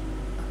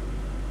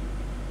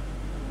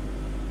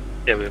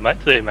 Yeah, we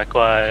might see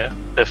Maguire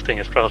lifting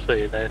his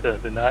trophy later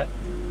tonight.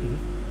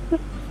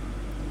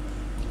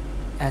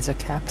 As a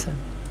captain.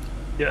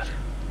 Yes.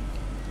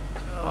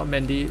 Oh,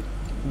 Mendy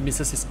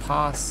misses his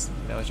pass.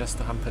 That was just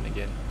the Humpen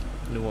again.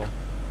 Nuo.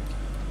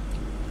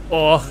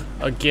 Oh,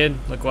 again,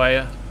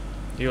 Maguire.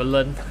 You'll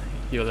learn.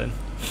 You'll learn.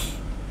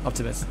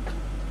 Optimus.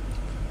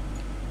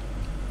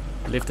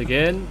 Lift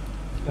again.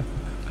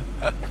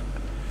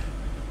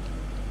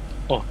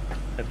 Oh,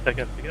 10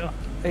 seconds to go.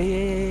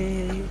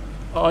 Hey.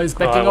 Oh, he's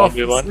backing I off. won't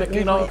be one. He's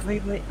backing off.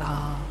 Wait.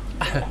 Ah.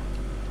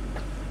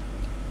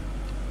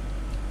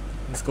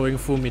 He's going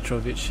full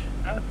Mitrovic.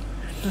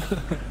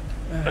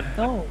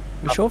 No.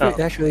 Mitrovic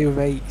actually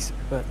raised,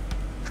 but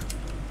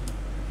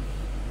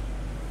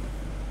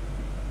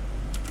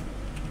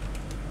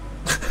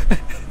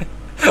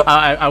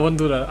I won't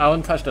do the. I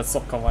won't touch the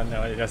sock command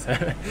now. I just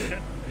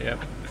yep.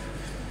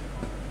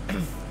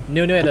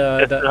 New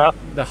at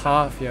the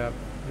half. Yeah,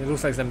 it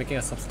looks like they're making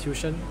a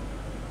substitution.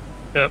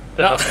 Yep.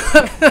 No.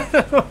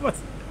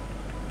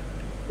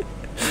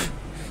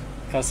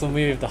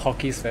 Kasumi with the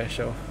hockey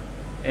special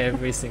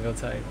every single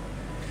time.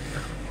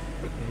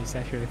 it's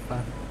actually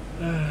fun.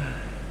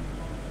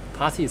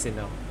 Party is in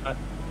now.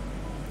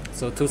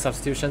 So 2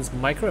 substitutions,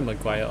 Micro and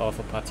Maguire off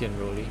for Party and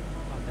Rolly.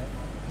 Oh,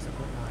 that's a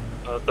good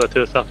line. Also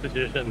 2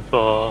 substitutions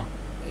for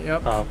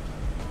Yep.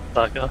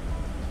 Saka.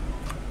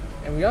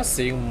 And we are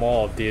seeing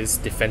more of this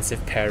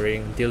defensive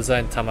pairing, Dilza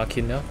and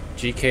Tamakin now,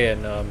 GK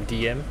and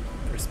DM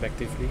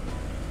respectively.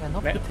 They're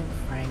not Ma- putting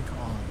Frank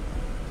on.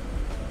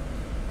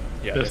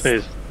 Yeah, This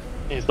that's-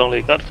 he's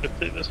only got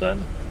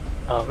 50%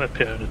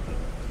 appearance.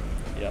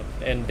 yeah.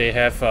 And they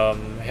have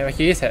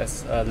he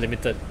has a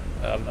limited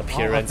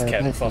appearance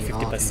cap for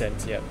availability,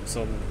 50%. Yeah,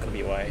 so could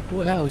be why.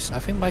 Who else? I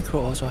think Micro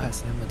also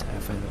has limited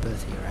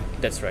availability,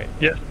 right? That's right.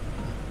 Yeah.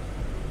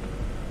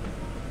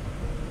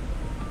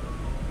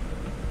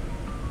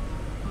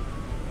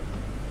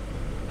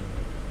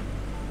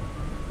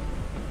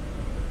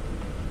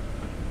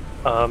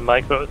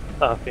 Micro,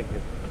 I think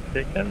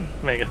they can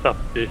make a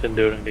substitution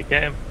during the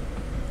game.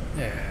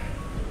 Yeah.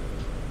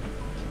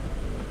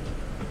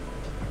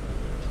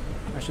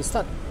 I should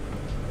start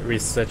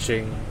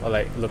researching or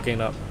like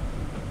looking up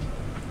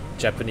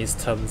Japanese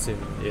terms in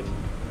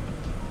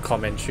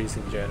commentaries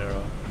in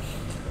general.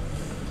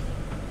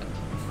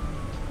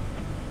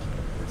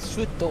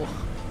 Shuto.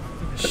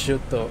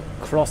 Shuto,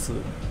 cross.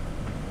 Is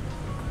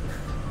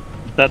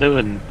that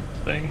even a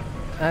thing?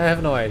 I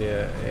have no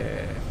idea.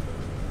 Yeah.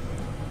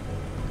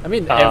 I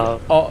mean,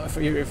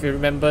 if you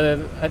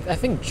remember, I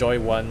think Joy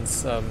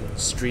once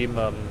streamed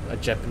a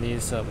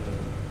Japanese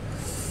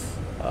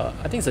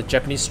I think it's a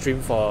Japanese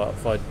stream for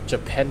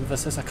Japan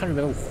versus, I can't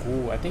remember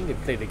who. I think they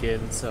played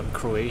against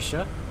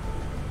Croatia.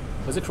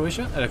 Was it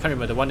Croatia? I can't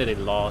remember the one that they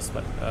lost,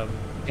 but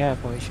Yeah,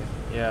 Croatia.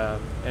 yeah,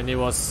 and it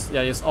was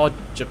all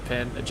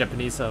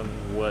Japanese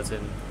words,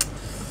 and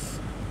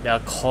their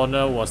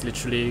corner was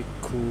literally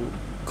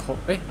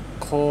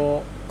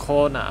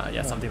corner,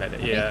 yeah, something like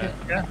that.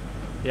 Yeah.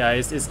 Yeah,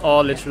 it's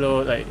all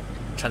literal like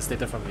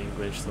translated from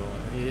English, so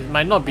it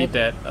might not be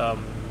that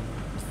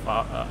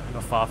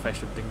far-fetched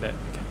to think that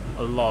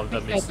a lot of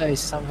them is Header is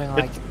something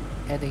like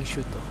heading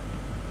Shuto.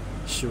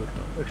 shoot.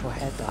 Or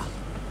header.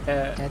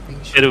 Heading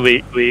It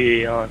Shuto.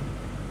 we on.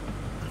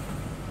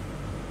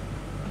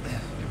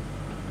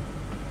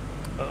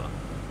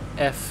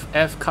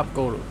 F cup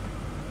goal.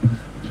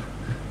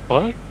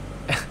 What?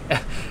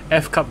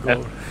 F cup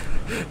goal.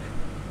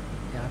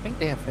 Yeah, I think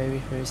they have very,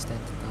 very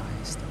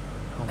standardized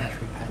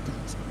commentary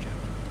patterns in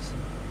Japanese.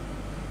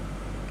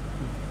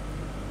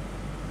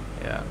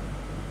 Yeah.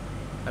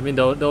 I mean,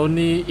 the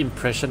only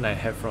impression I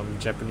have from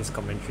Japanese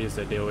commentary is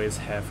that they always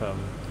have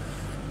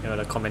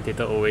the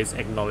commentator always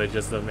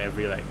acknowledges them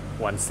every like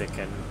 1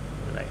 second,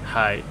 like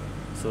hi,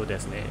 So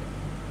there's an A.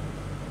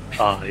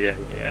 Oh yeah.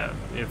 Yeah,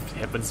 it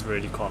happens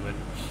really common.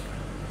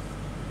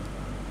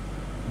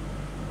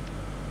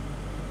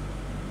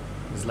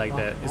 It's like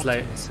that. It's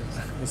like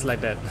it's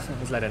like that.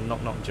 It's like that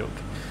knock joke.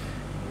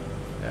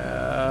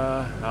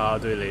 I'll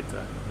do it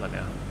later. Not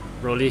now.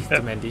 Rolly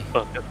to Mandy.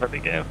 Focus on the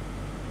game.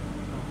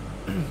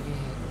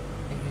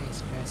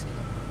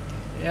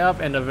 Yep,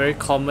 and a very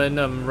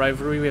common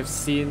rivalry we have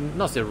seen.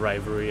 Not the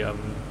rivalry.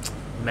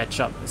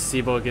 Matchup.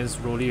 Sibo against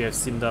Rolly. We have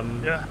seen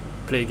them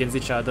play against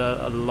each other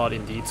a lot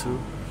in D2.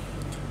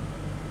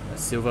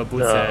 Silver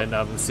Boots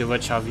and Silver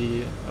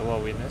Chavi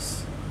award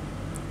winners.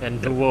 And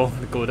Nuo,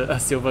 the golden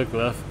silver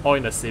glove, all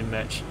in the same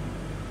match.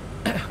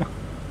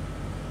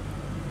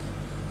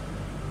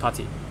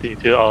 Party.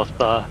 D2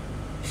 All-Star.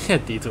 Yeah,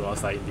 D2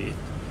 All-Star indeed.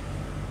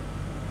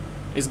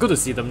 It's good to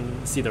see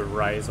the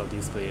rise of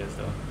these players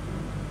though.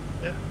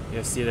 Yeah.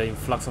 You see the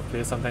influx of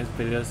players. Sometimes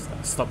players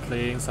stop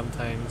playing,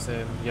 sometimes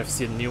you have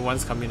seen new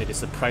ones come in and they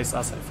surprise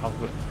us at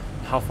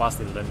how fast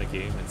they learn the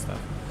game and stuff.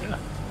 Yeah.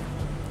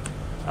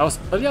 I was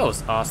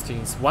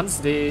asking, is once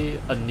they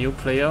a new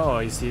player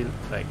or is he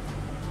like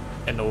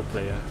an old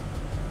player?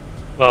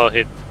 Well,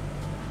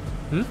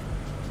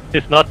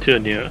 it's not too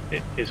new.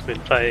 He's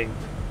been playing,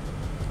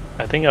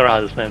 I think,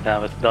 around the same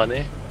time as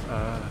Donny.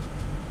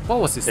 What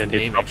was his Then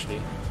name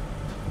actually?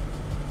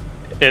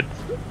 It's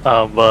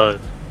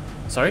Word.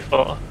 Sorry?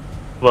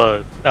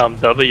 Word.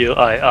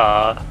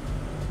 WIR.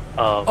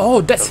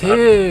 Oh, that's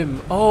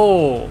him!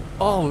 Oh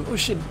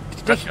shit.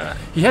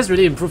 He has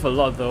really improved a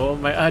lot though.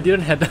 I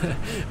didn't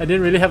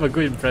really have a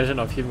good impression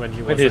of him when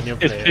he was a new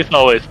player. He's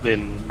always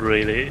been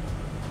really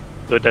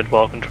good at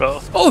ball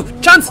control. Oh,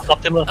 chance!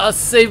 Optimus.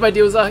 Save by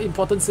Dioza,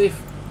 important save.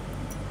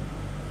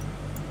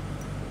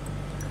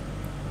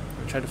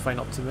 We'll try to find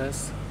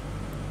Optimus.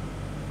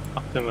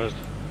 Optimus.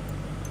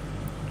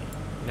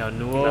 Now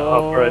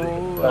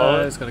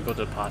Nuo is gonna go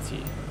to the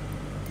party.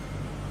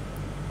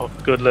 Oh,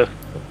 good lift,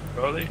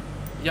 Rolly.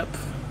 Yep.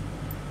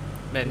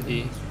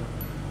 Mandy.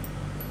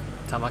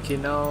 Tamaki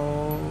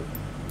now.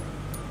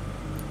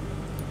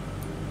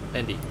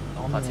 Mandy.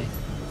 Party.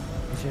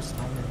 It's just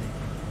dominating.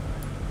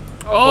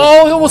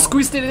 Oh, almost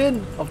squeezed it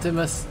in!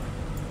 Optimus.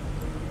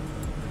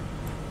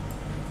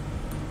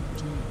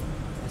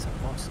 It's a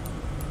boss.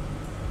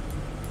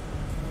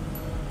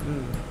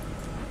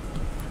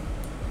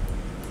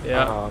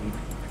 Yeah.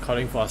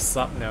 Calling for a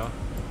sub now.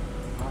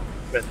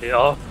 Ready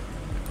off.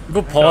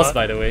 Good pause,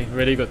 by the way.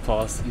 Really good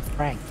pause. With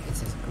Frank,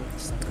 it's as good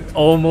as something.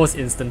 Almost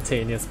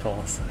instantaneous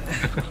pause.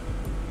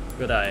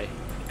 Good eye.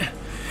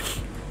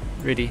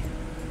 Ready.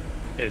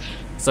 Yes.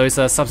 So it's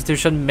a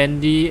substitution.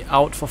 Mandy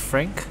out for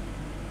Frank,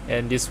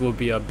 and this will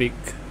be a big.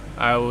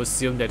 I will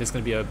assume that it's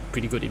going to be a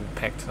pretty good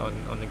impact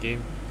on the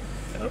game.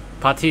 Yep.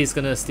 Party is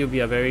going to still be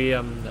a very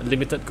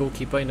limited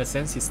goalkeeper in a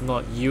sense. He's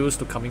not used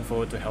to coming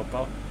forward to help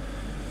out.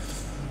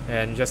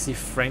 And just see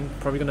Frank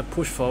probably going to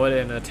push forward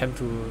and attempt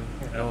to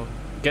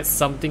get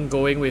something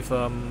going with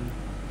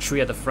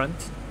 3 at the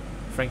front.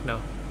 Frank now.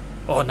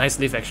 Oh, nice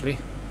lift actually.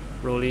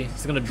 Rolly.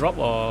 Is he going to drop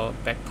or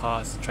back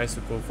pass? Tries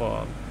to go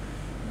for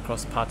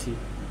cross party.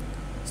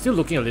 Still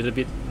looking a little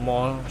bit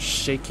more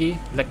shaky.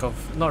 Lack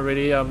of, not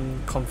really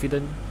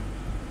confident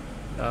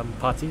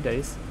party, that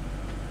is.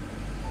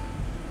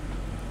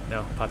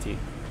 Now, party.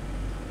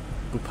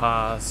 Good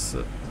pass.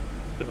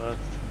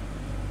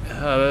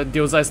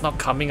 Dioza is not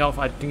coming out.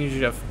 I think he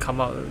should have come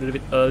out a little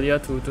bit earlier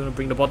to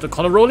bring the ball to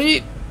corner.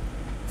 Rolly!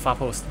 Far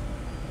post.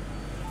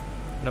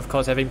 And of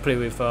course, having played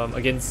with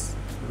against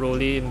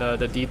Rolly in the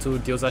D2,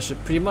 Dioza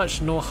should pretty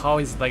much know how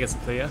he's like as a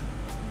player.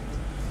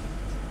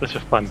 Such a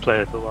fun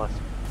player to watch.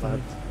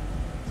 And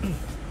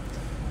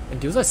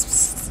Dioza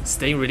is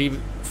staying really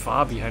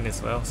far behind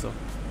as well, so.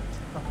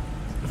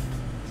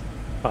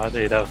 That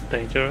was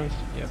dangerous.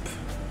 Yep.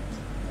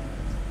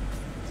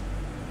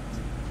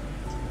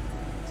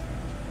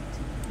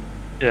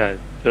 Yeah,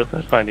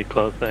 just finally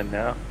close in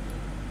now.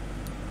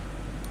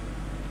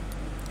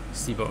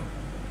 Sibo.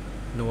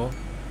 Nuo.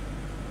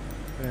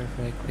 Very,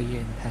 very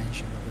clear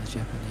intention of the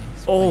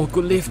Japanese. Oh, playing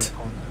good the lift.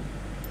 corner.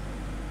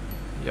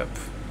 Yep.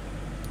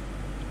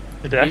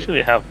 They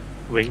actually have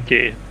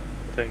Winky, I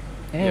think.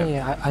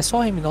 Yeah, I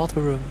saw him in the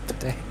auto room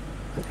today,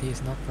 but he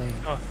is not playing.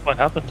 Oh, what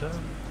happened to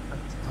him?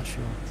 Not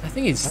sure. I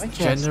think he's I think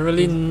he has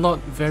generally been- not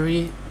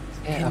very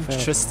Yeah,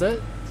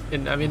 interested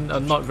in,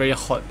 not very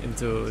hot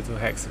into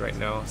hacks right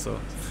now, so.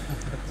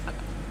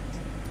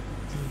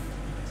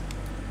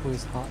 Who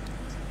is hot?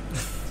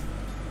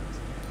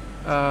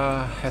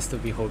 Has to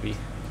be Hobie.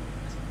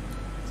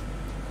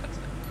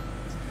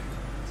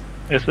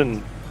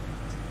 Isn't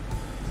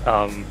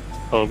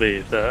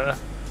Obi the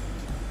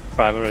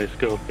primary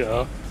school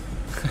girl?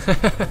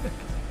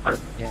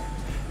 Yeah,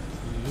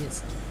 he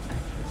is.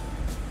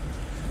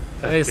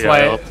 That is FBI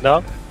why. opened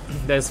up?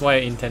 That's why I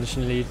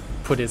intentionally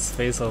put his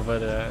face over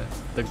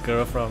the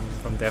girl from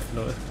Death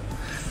Note.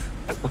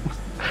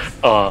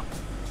 Oh.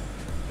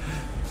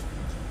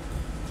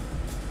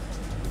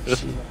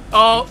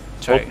 Oh,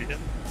 try.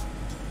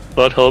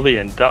 Both Hobie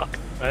and Duck,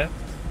 right?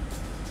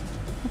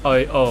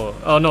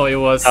 Oh no! It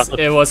was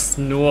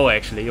Nuo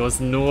actually. It was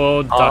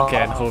Nuo, Duck,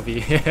 and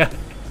Hobie.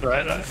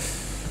 Right.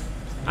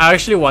 I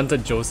actually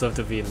wanted Joseph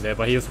to be in there,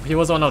 but he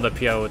was one of the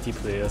PIOT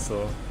players,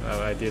 so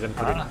I didn't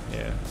put it.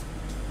 Yeah.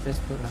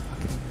 Just put a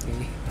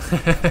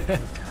fucking gay.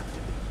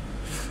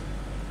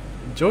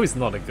 Joe is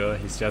not a girl.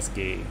 He's just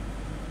gay.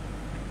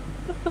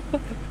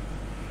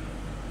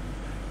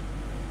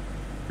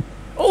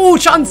 Oh,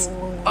 chance!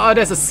 Ah,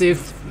 there's a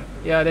save.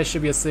 Yeah, there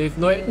should be a save.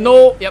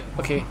 No. Yep.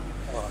 Okay.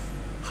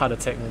 Heart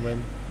attack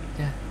moment.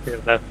 Yeah. Yeah,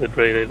 that's it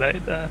really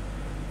like that.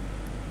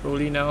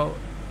 Rolling now.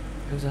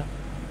 Who's up?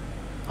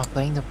 Oh,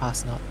 playing the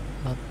pass not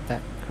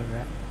that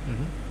correct.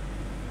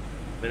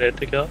 Minute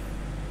to go.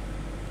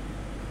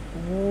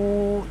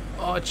 Oh,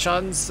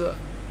 chance. It'll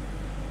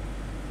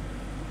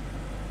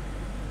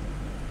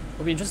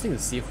be interesting to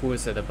see who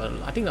is at the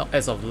battle. I think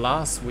as of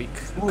last week.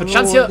 Good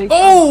chance here.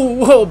 Oh,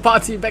 whoa,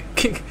 party back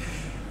kick.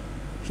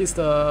 He's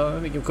the. I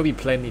mean, it could be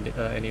planned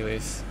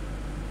anyways.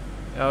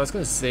 I was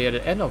going to say at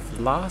the end of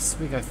last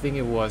week, I think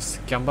it was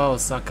Gamba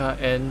Osaka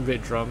and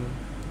Red Drum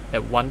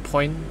at one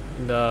point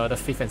in the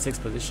 5th and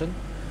 6th position.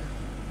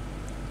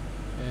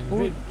 And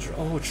good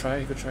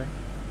try.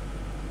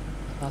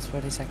 Last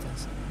 30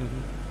 seconds.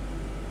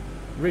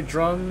 Red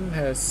Drum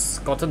has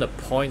gotten a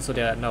point, so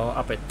they are now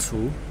up at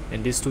 2,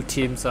 and these two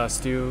teams are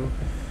still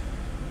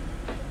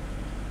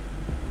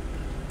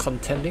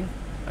contending.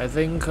 I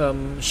think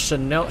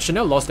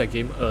Chanel lost that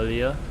game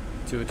earlier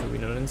to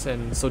Winolens,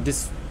 and so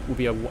this will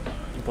be a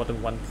important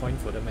 1 point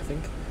for them, I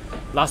think.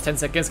 Last 10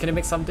 seconds, can they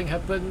make something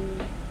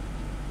happen?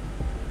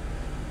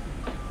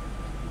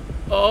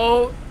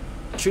 Oh,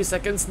 3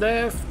 seconds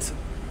left.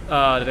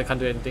 They can't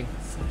do anything.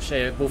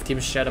 Both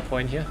teams share the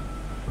point here.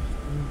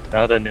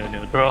 Another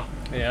nil draw.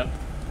 Yeah.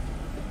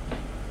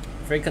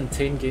 Very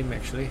contained game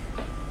actually.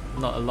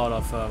 Not a lot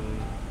of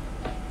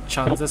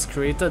chances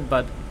created,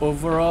 but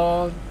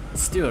overall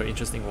still an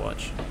interesting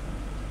watch.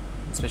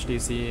 Especially you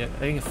see, I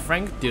think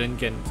Frank didn't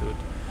get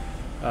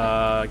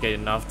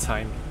enough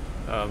time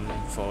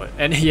for it.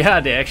 And yeah,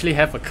 they actually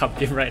have a cup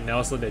game right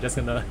now, so they're just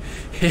gonna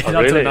head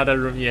out to another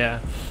room. Yeah.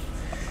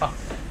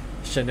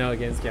 Chanel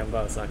against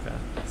Gamba Osaka.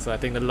 So I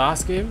think the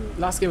last game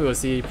we will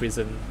see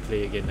Prison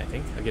play again, I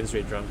think, against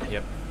Red Drum.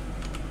 Yep.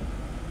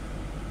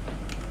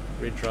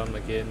 Red Drum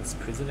against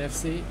Prison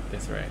FC.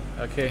 That's right.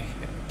 Okay.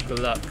 Good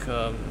luck,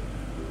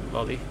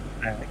 Lolly.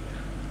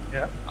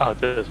 Yeah. I'll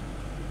just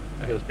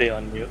stay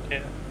on mute.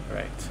 Yeah.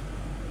 Right.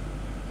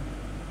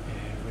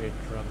 Red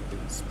Drum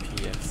against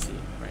PFC.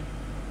 Right.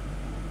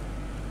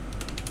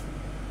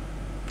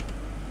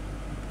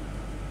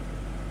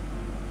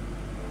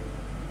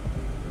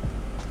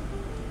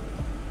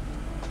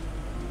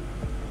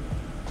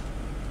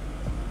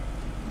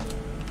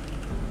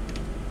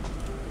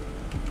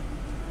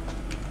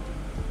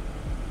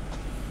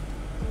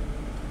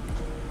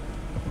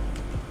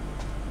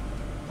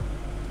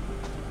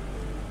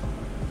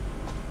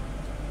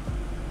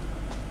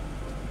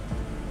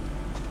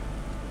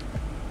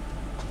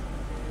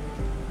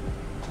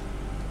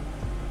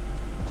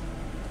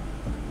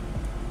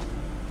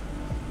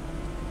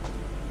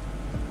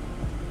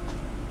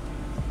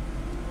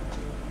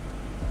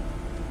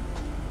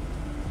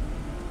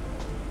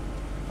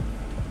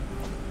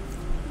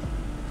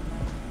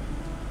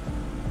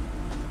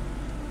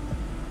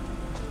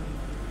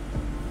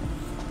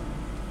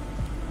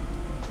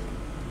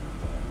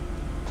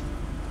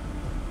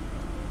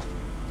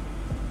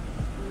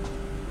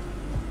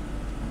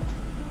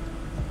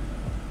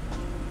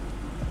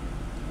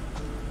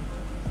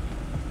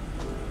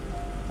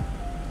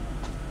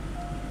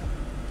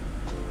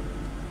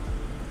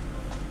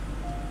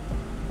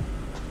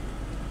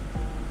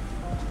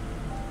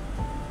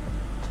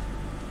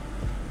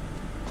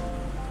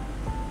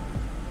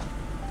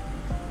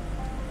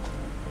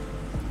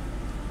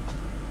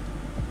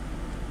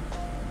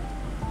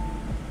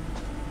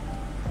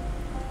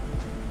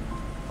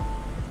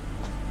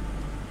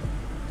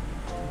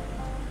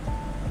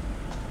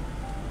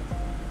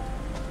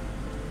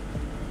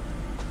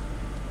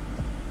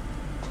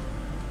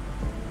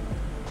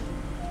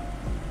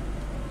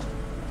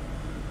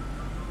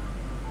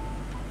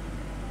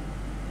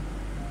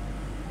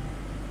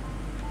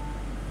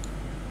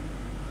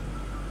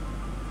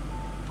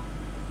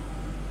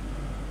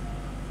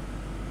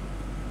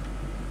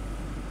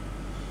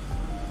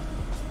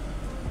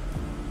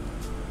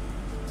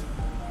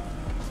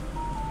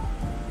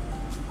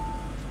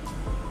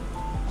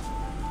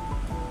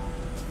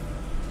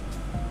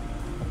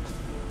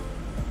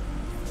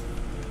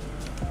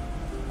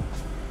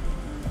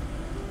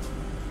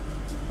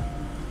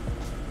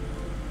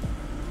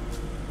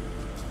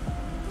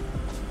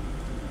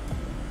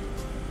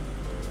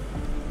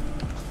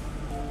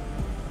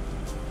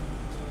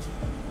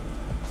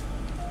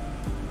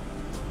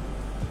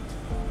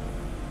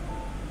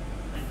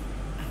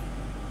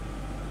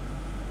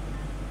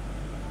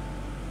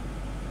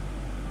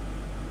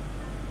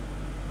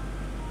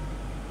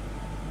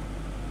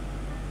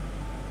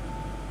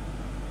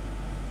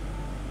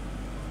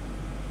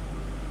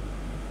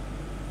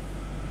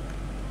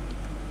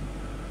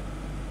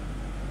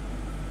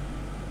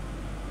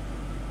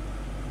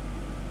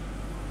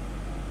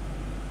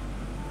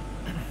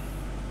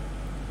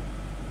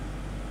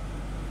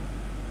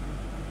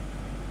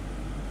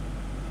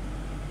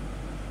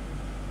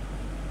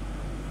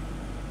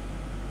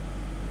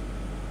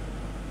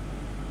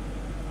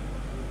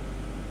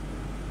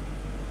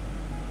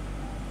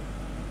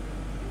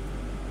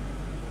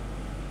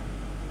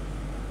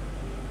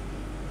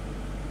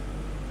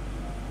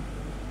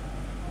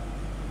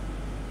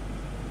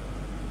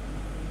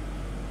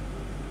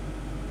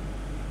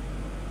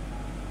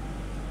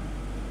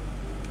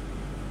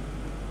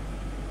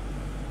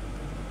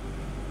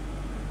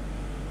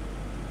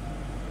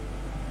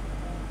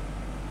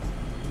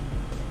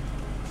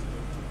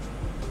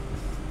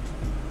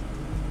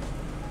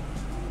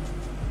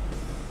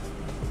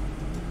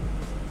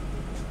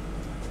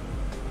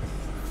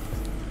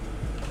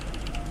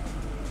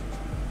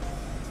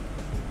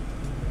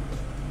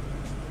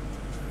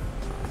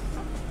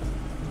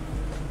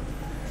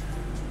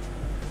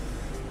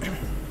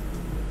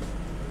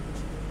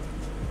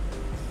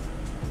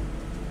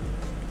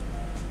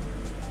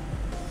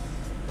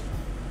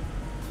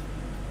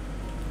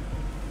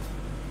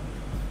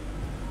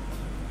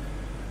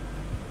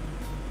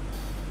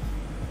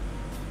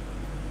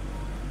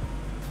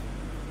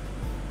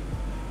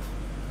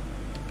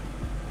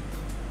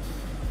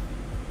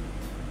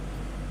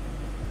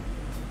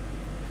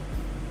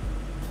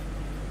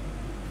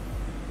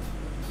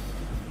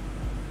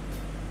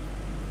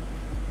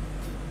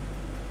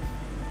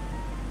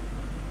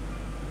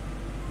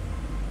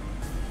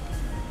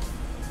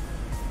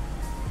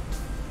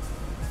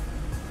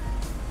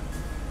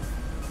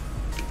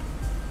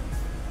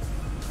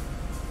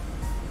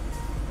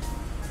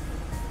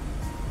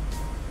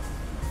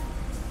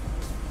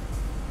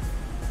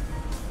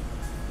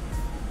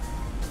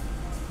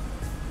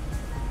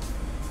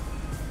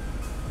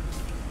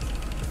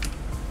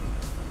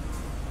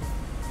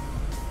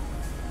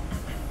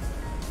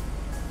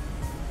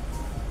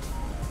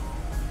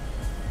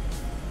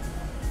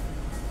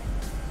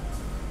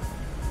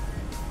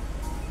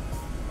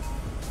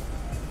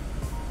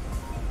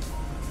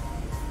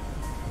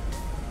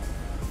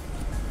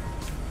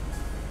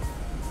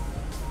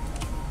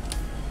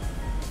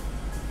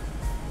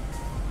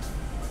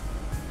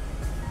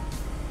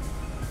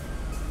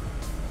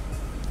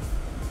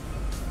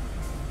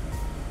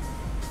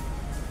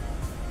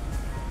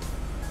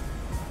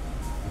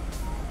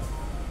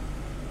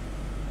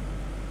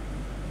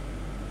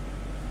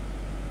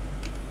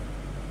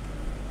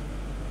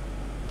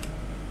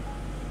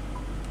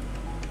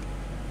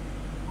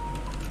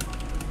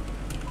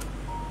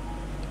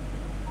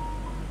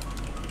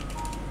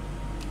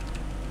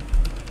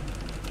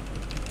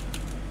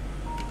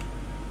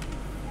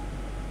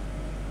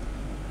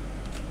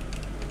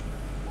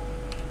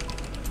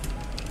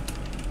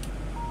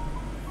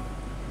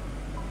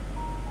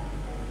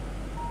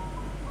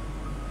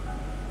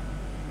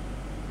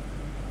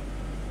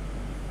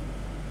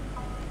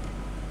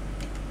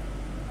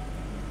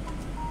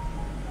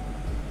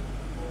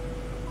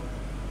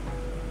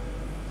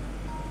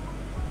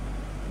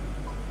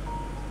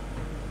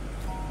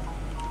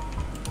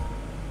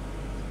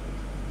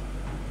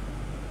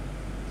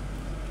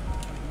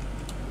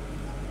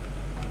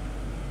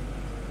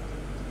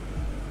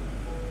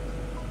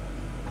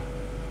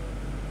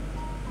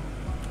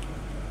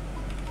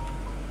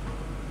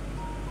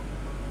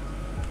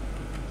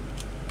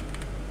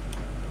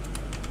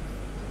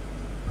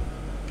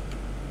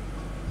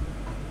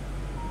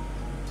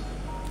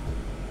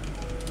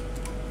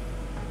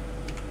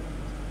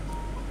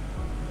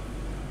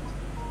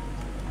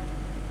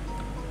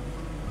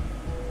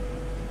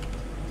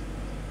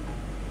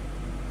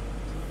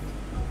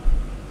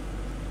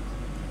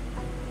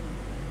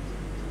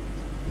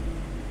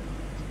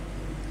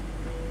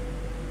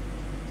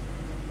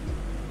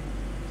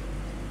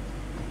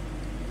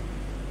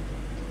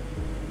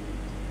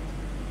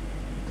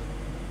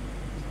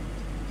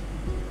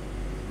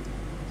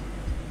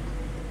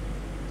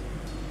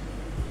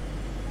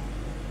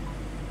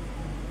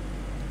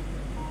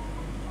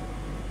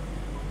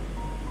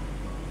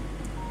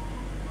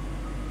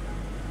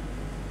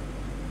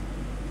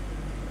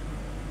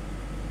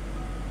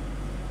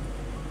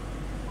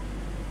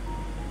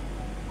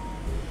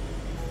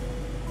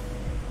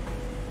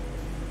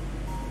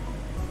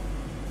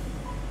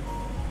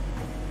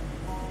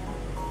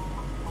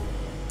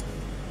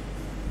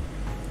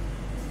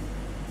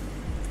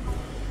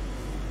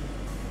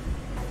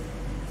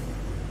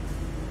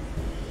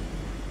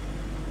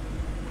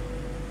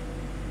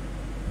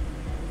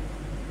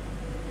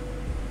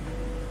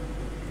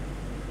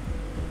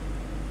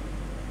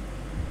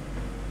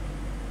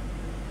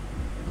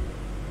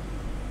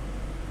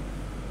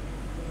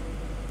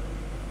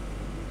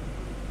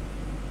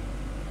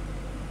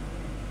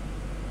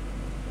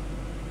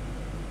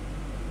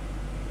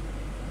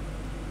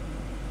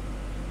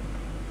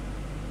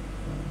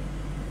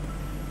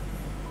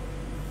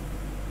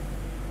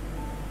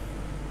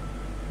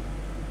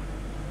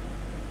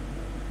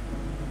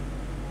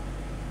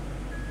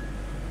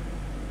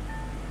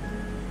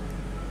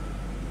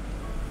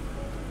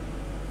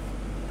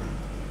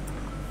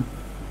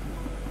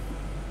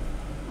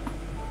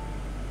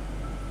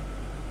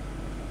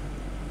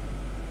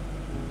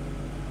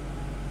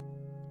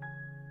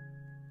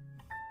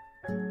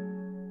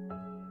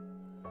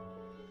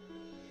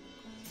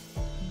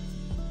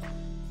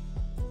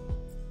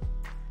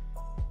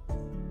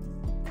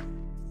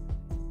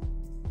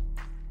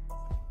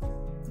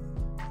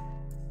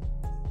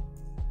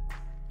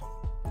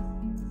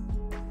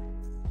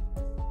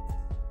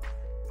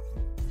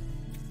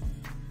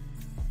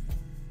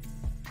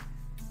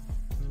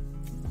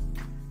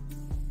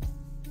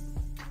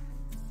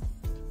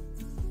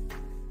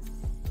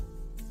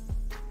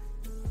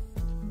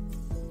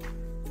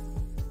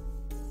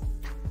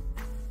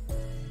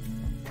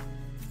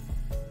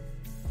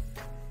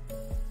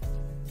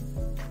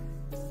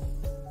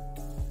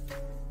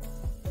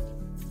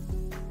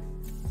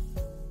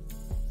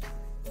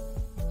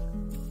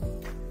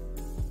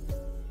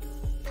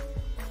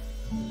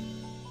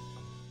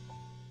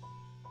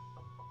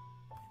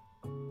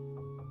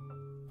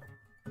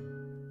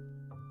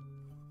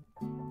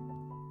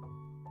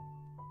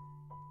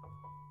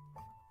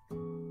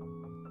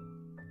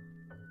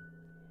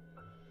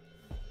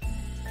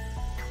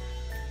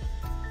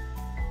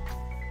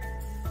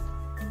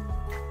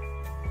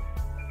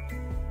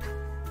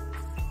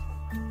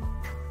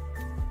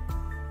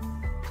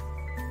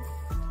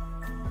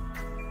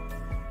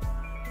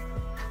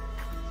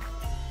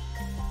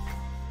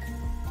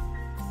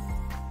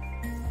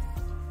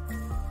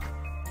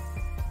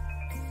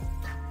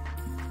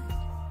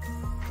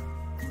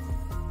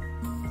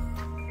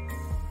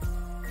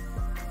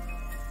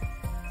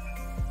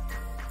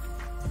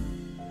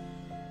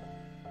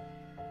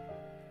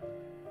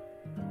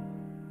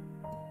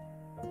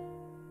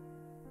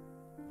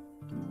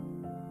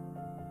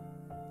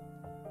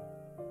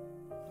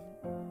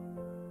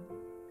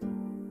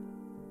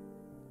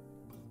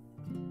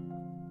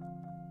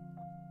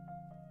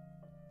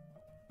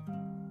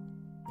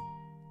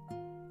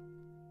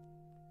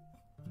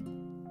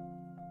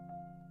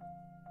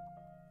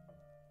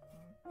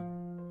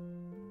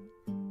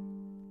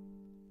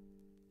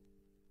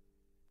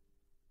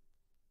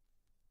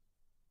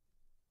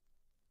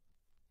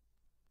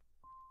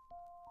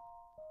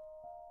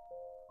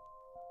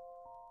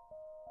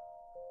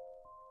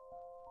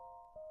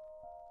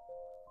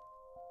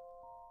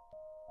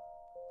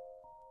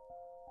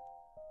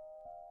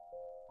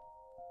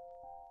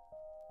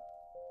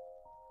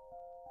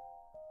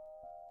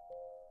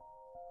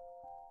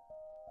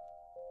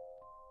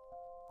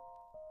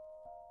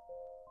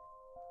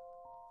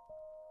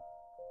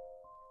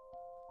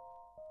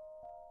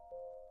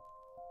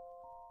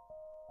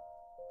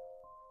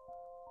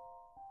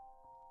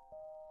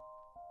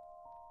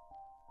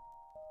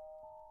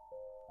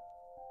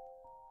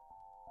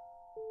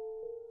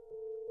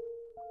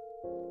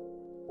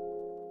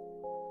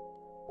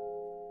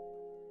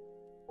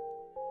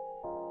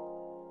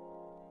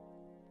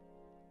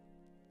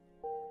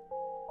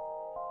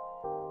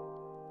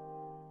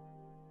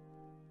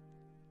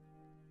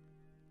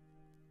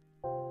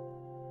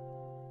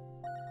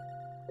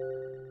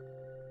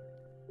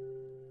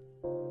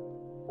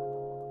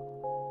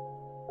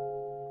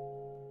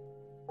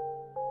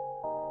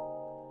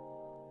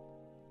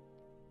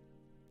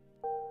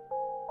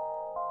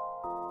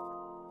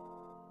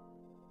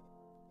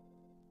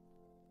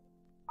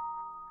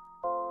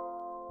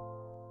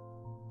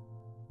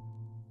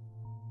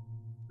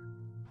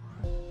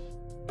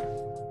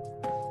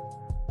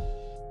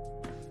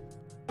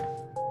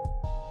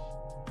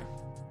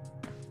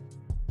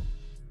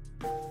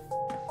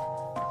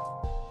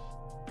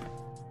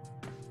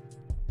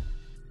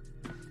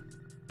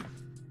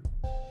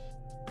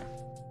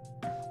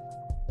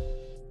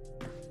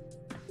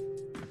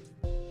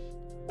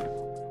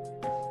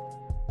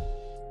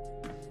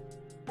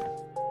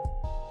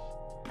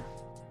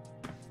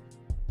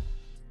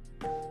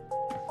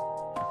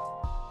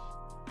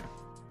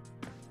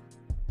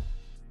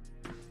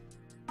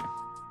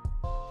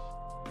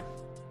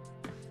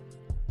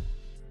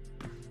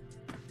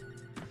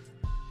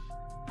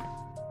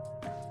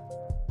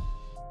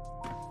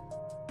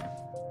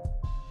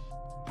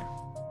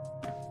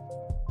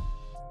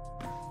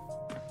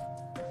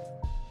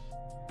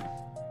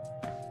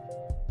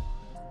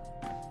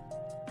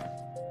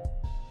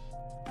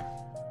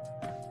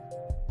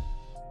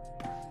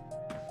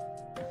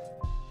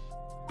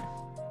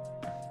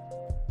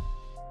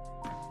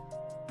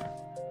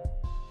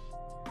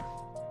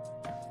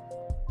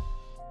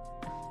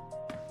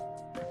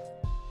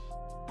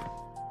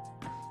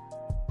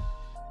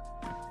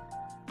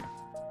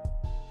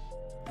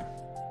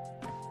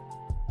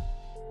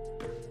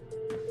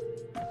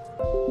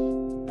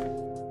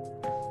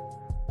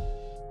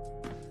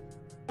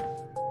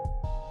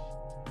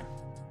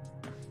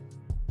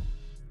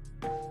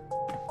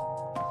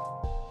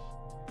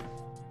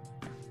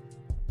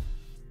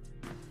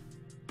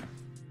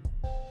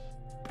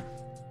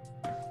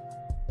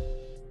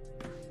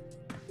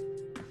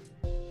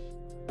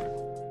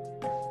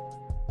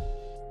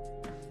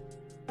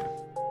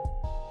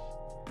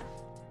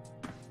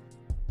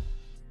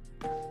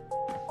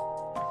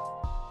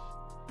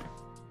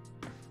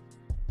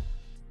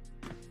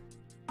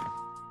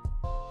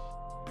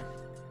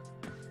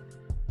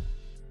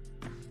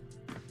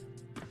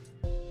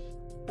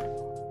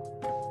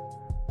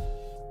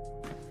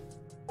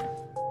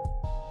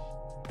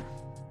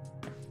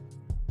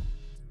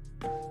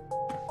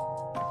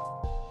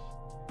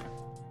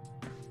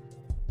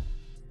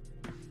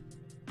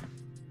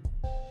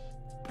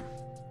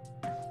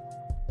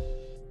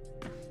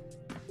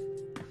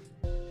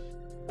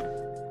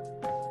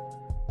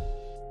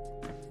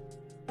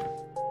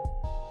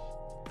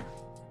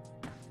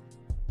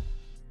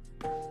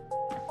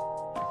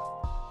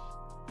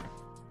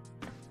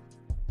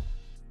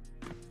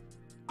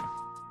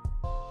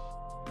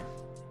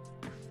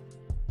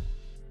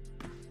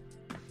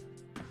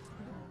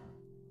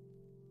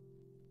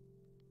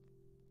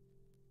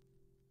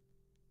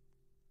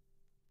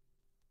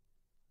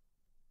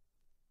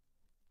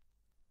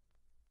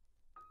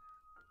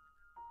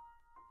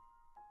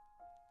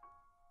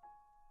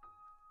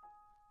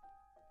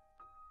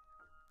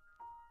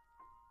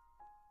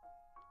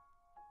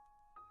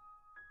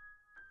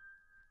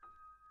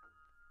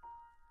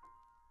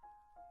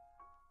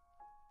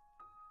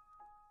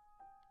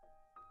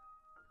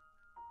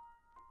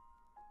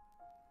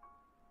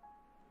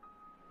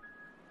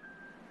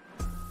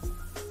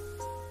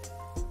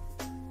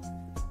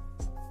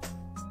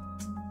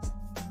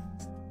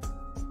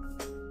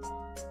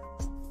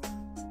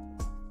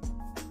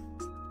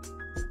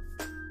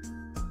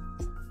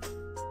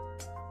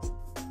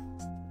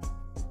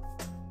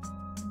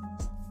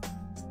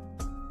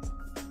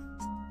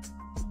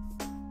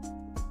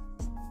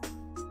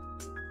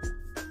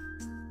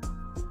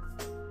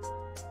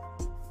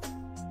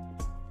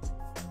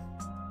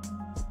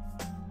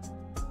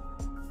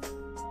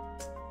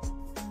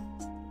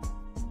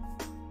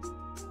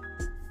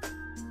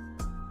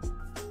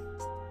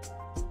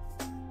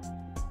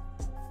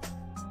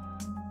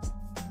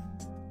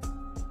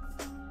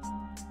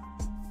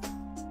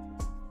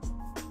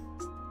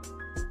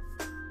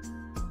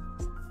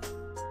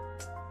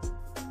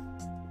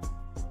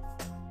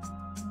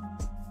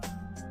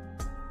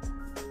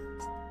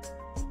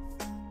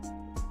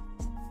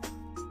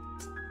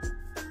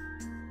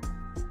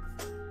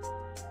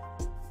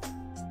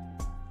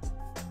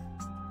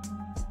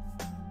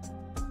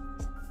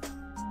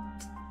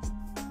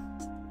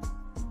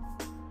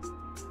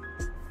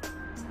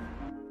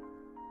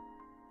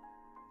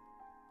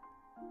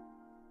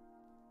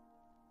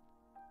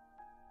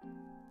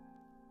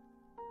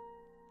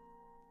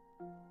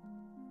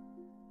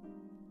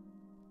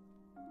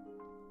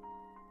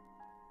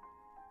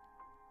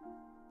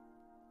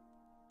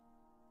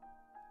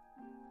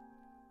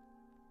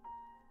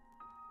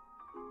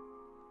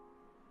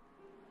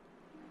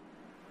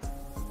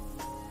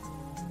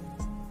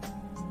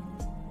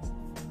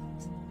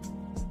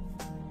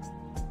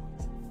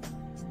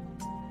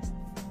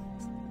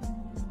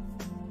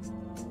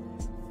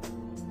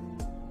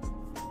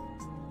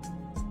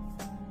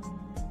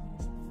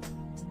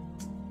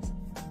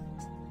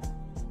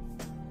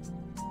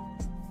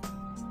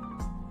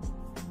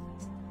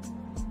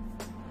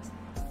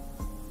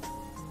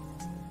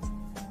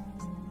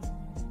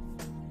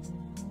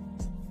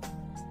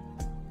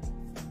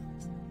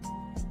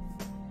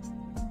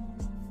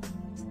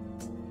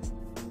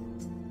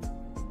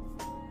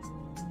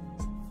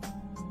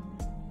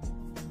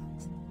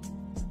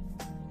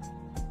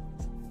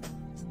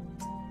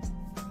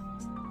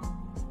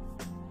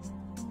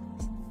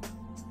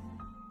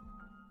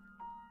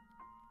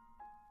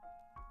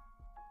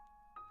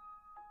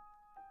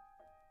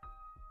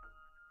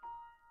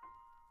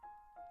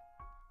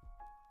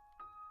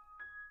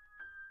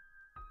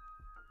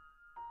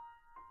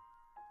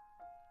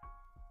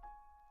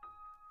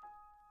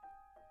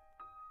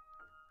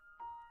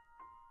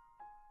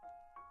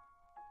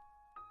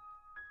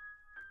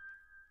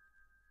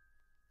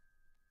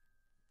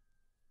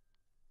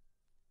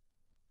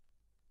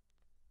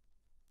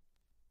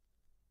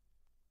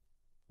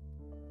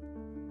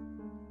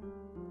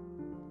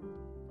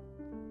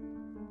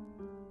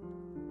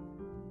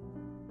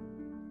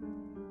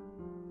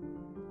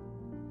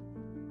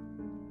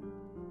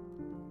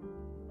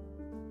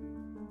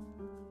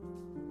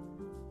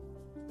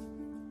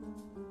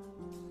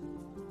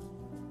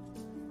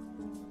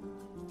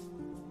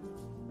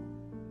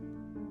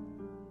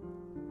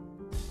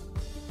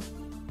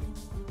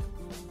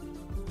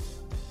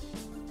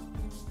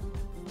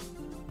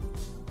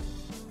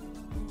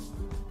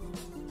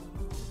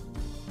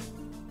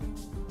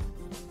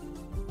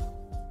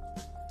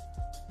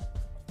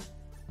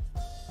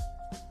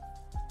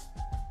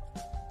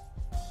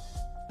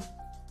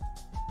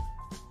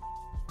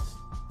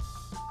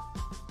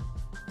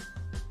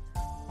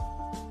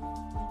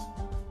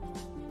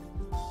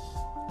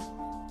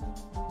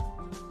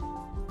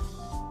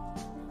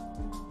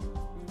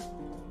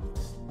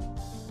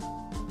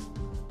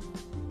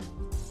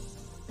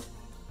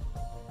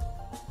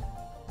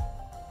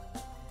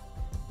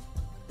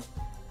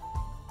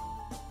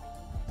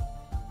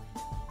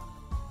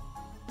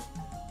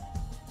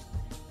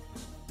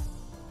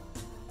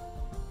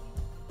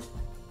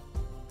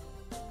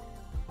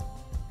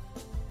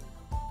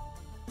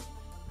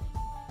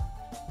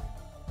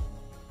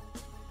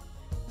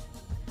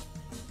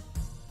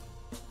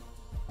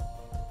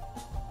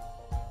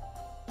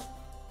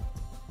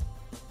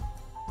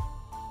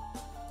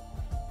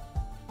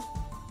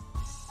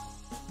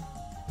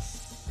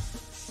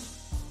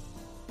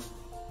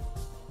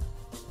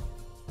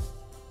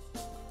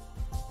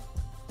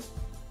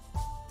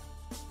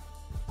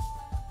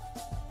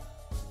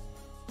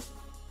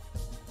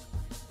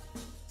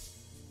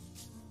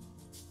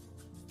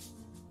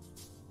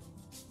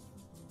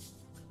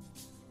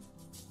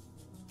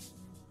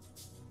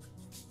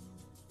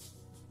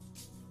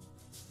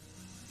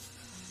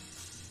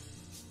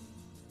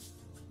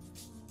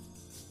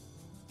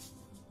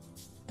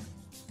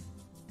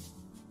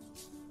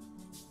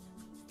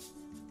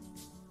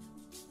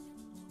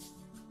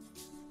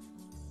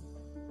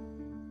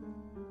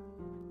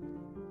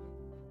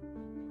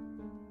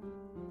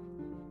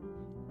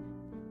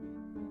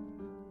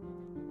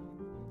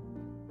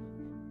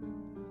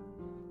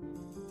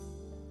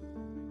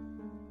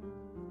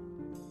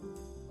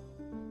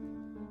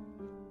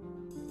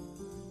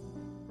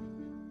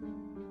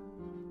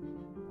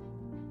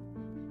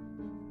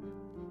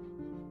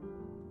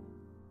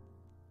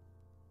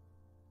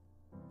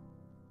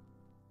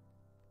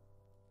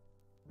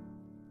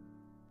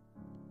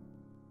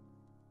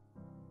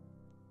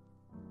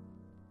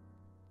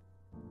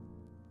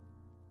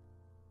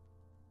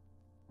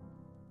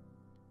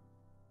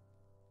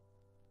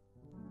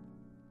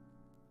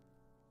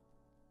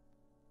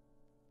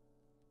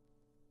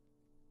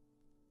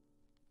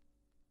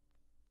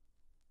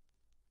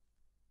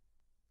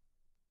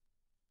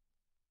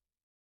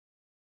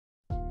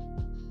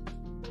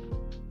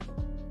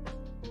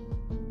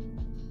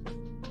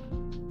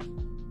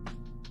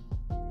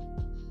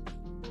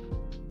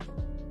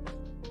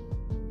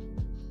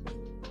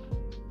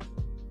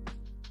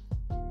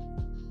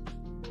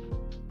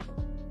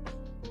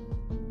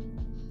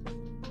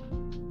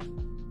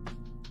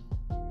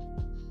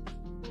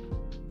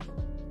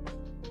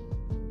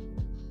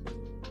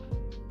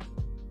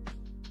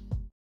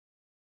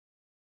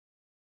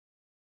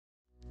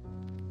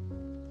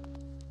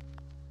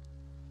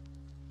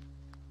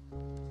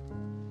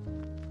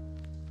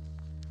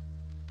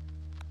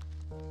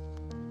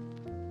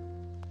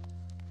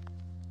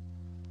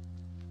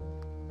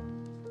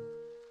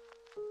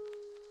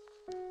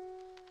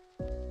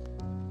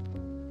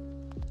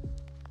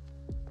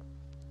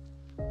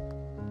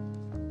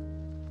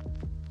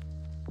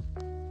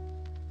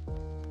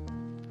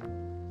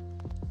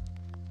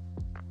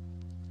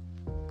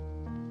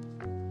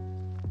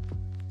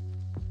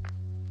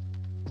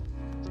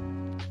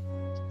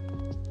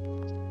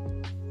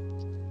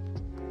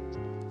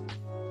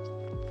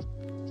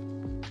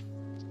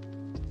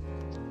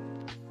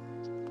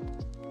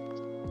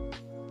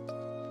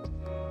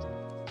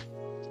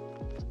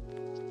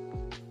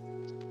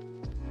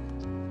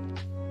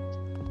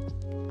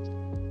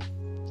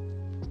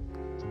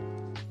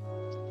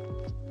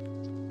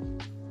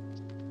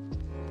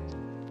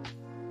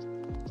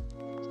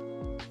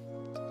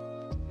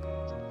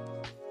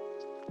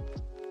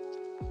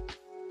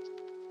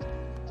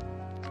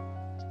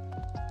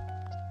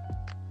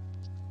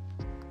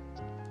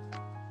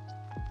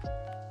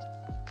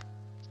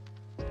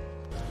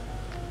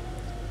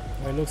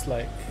 Well, it looks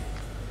like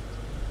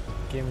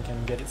game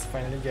can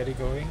finally get it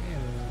going,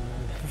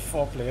 and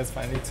 4 players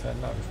finally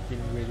turned up. It's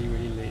been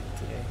really late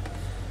today.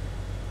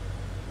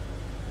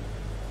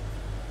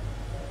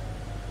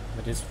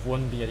 But this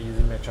won't be an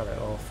easy matchup at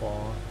all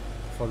for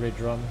Red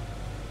Drum.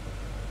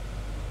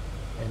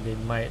 And they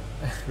might,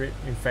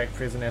 in fact,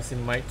 Prison FC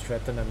might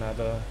threaten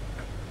another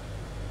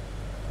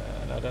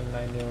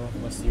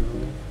 9-0 mercy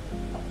rule.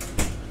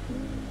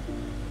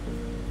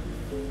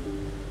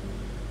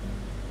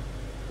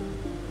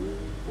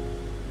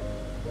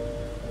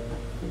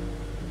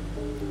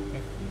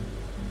 Okay.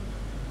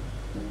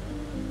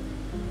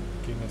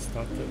 Game has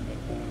started, but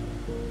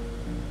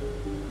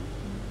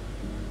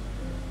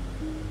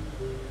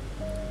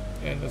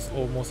and there's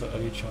almost an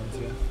early chance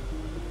here.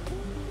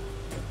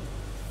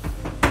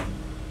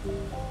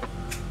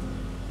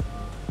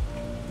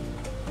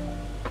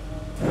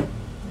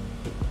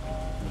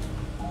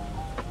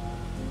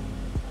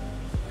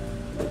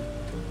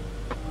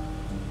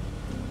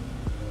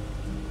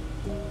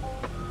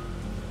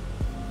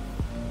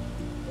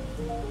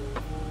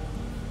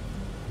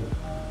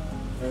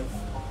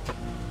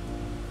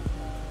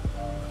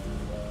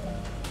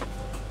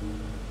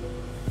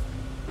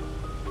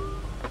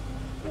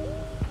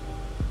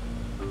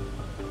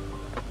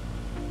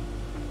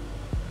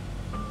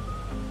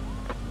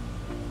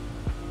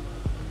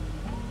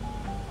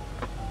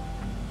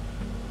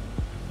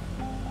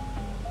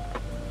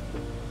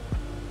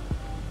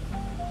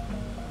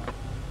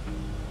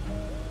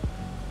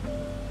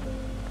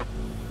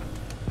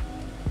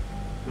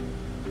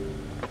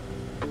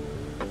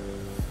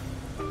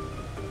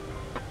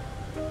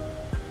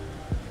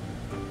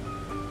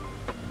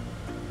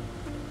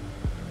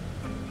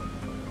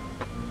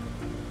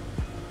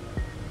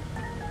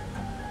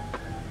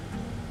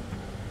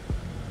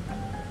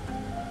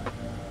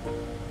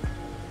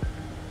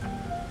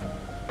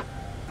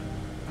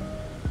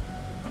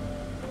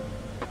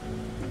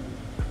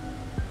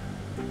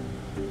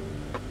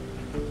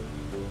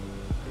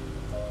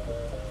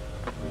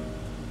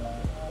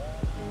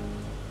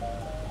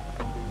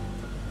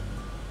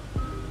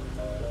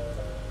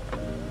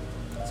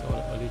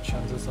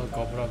 Chances are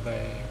gobbled up by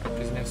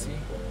Prison FC.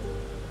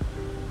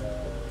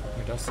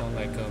 It does sound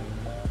like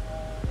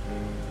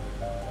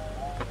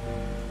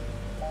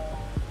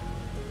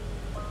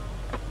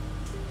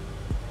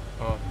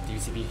oh,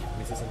 DCB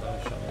misses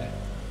another shot there.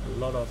 A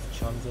lot of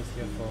chances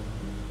here from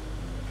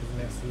Prison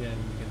FC,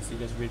 and you can see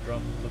just Red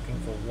Drum looking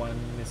for one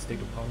mistake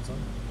to pounce on.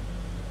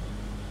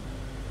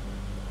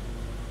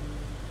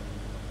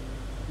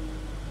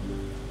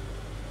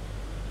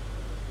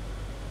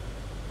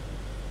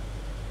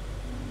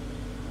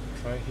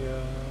 Try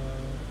here,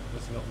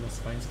 was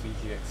almost finds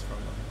VGX from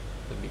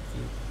the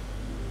midfield.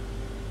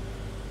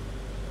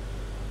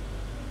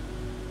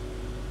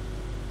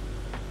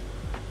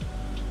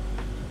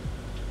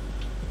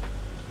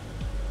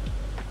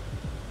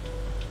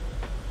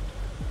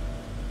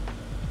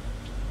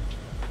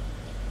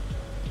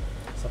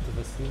 It's up to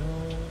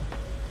Vecino.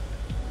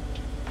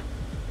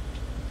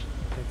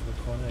 Take to the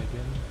corner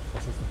again,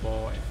 forces the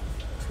ball at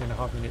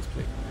 2.5 minutes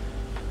played.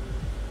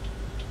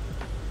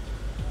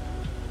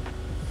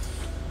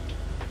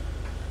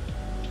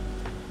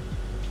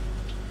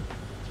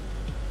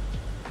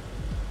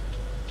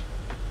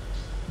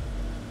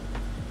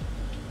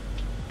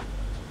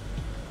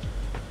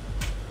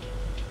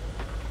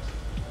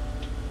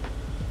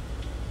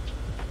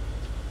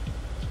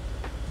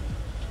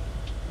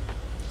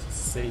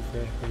 Save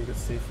there, really good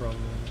save from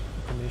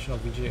a combination of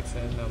VGX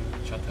and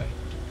Chatai.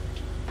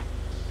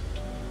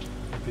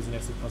 If Prison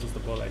FC passes the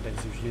ball like that,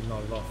 it's usually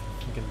not a lot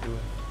you can do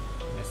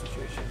in that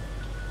situation.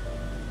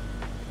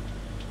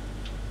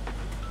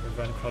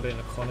 Everyone crowded in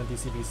the corner,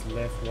 DCB is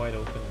left wide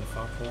open in the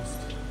far post.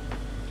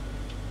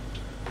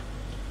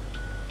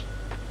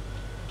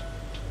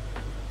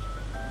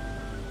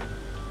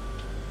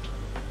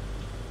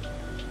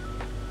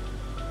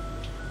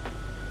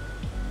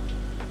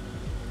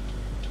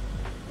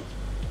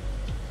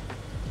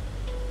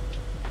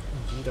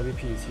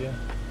 WP is here.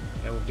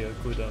 That would be a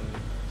good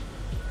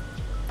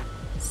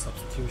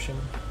substitution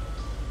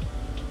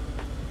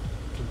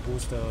to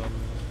boost the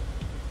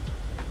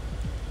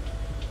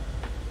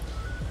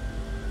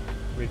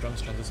Red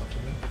Drum's chances of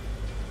winning.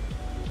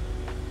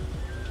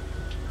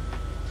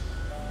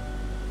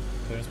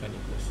 Clearance by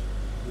Nicholas.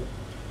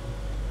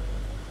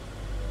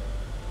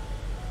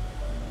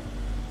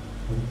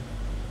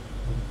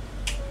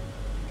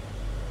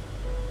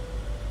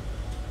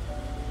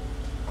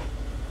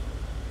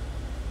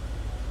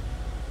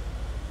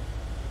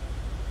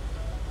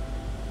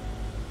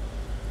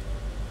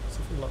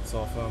 Lots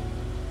of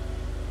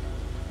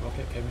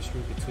rocket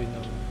chemistry between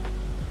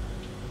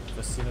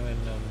Vecino and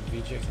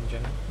VGX in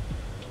general.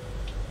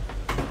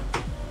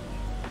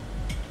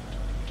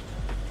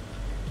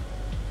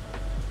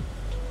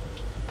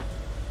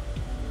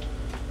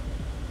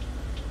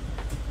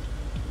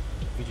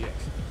 VGX.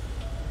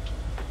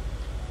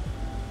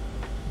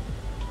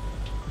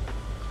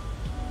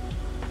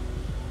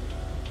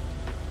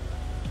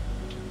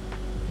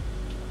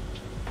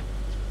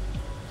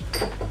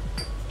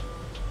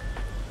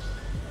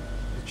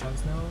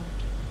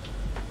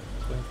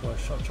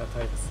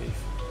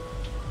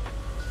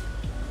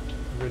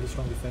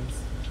 strong defense.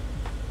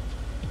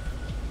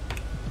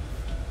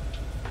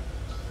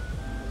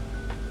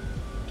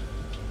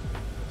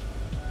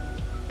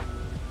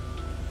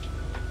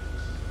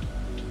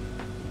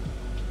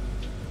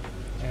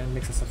 And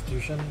makes a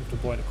substitution with the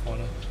ball at the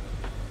corner.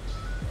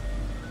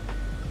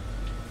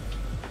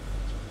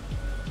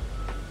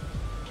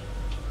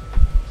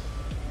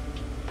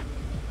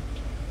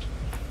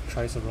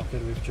 Tries a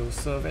rocket with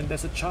Joseph, and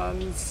there's a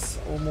chance.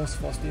 Almost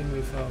forced in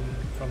with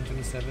from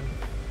 27.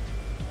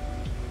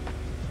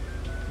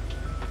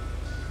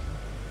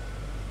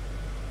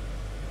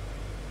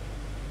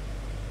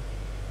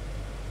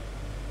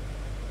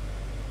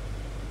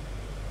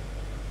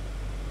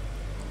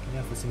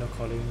 Yeah, Fusino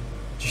calling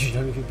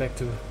GW back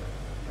to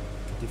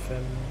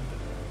defend.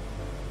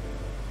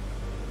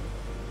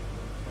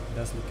 It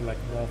does look like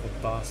more of a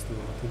bust to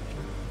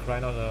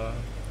grind out a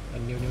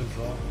new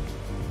draw.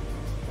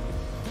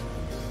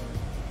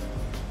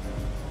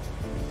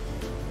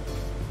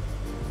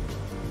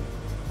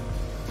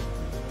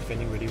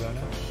 Defending really well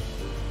now.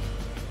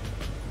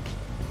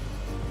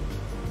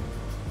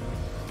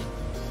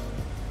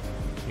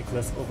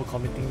 Nicholas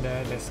overcommitting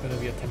there. There's going to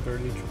be a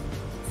temporary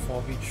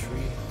 4v3.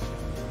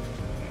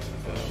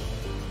 And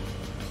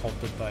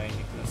halted by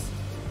Nicholas.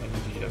 And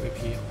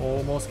GWP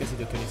almost gets it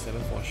to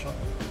 27 for a shot.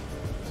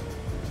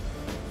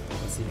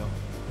 Let's see now.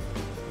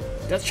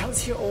 There's a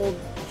chance here. Oh,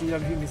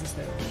 GWP misses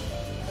that.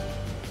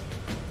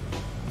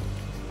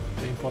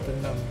 The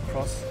important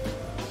cross.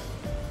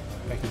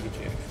 Back to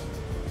BJX.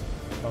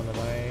 Down the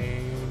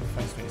line,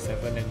 finds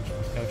 27, and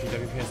now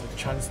GWP has a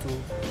chance to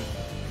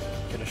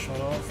get a shot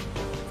off.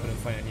 Couldn't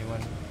find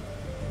anyone.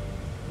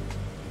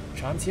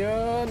 Chance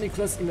here,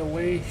 Nicholas in the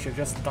way, should have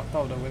just ducked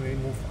out when we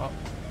move up.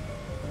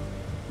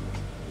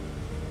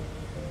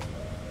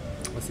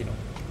 Let's see now.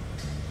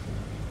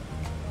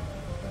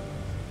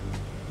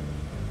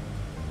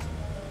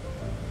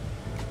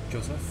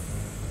 Joseph.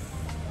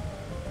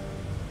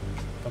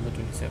 Down to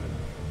 27.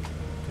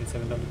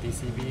 27 down to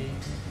DCB.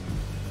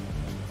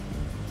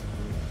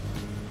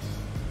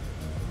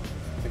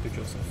 To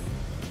Joseph.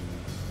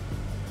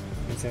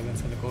 27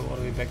 is going to go all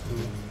the way back to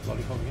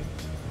Lollipop again.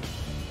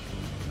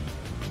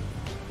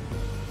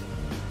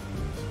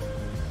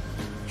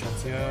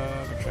 Chance here,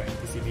 we'll try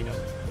DCB now.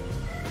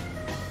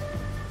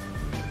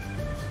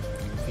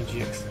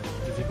 VGX,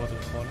 easy ball to the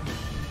corner.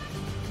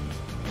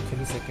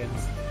 20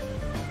 seconds.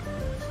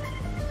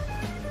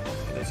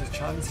 And there's a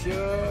chance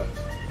here.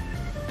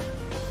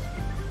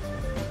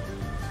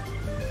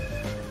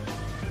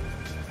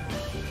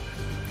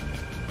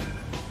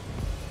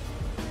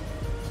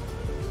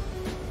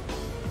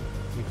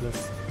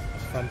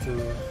 Fun to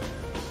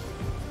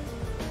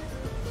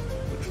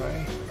try,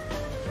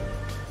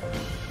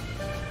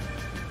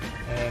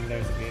 and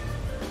there's a game.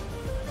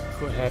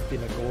 Could have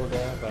been a goal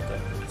there, but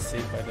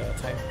saved by the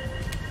time.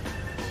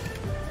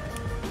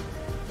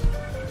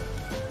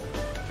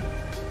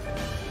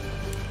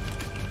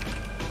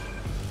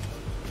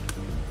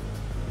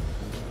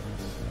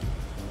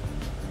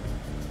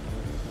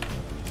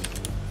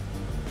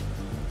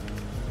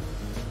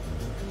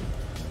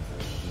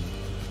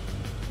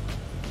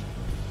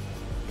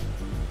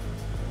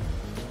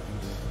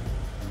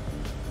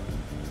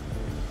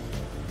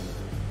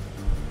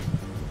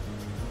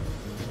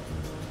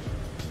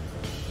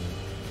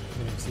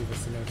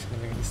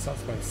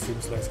 But it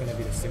seems like it's going to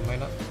be the same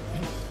lineup.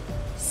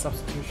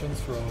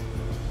 Substitutions from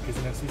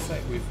Prison FC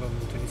side with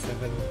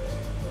 27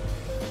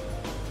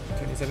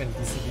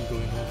 DCB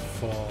going off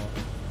for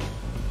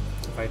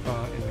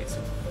Viper and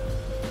Mason.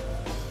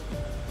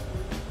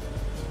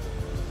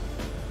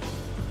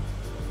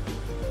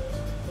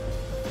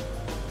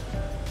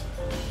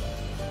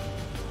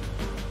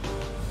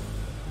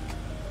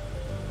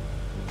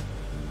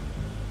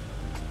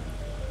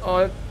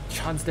 Oh,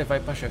 chance that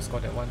Viper should have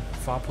scored that one.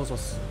 Far post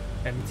was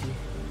empty.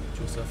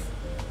 Joseph.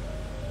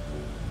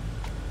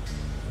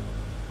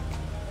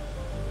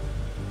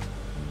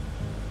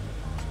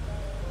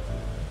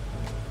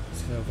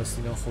 So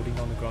Vecino holding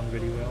down the ground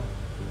really well.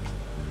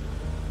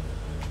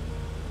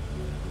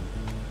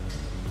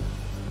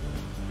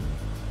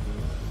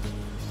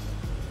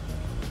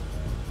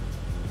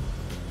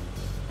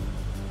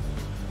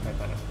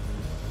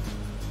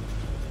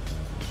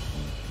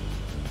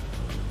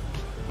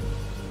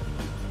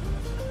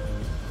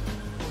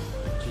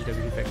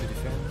 GW back to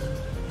defend.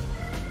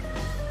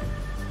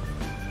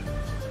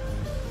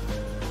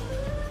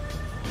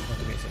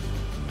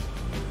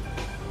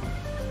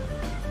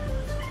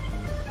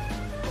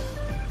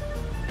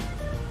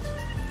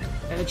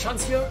 And a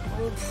chance here,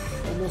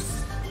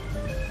 almost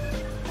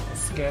a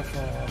scare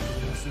for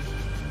Mercy.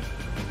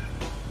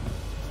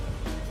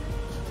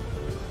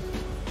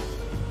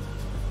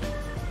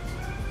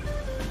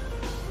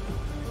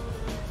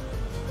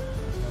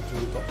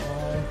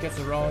 Gets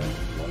around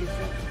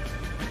Lollipop.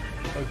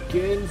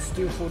 Again,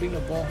 still holding the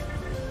ball.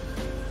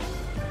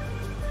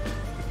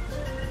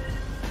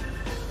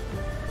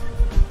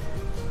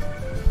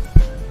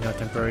 Yeah,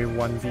 temporary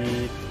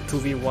 1v,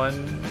 2v1.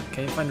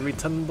 Can you find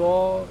return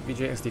ball?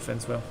 VJX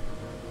defense well.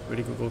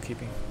 Really good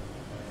goalkeeping.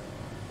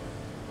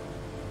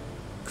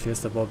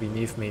 clears the ball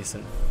beneath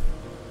Mason.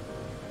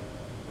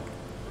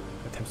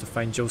 Attempts to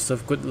find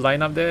Joseph. Good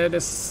lineup there.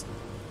 This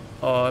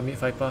mid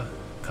Viper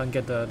can't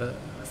get the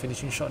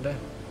finishing shot there.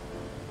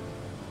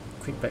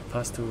 Quick back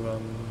pass to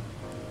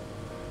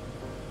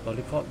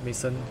Lollipop.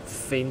 Mason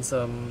feints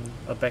a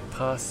back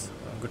pass.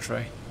 Good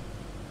try.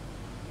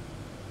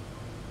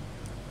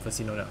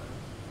 Versino now.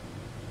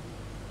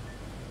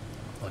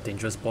 Oh,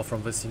 dangerous ball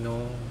from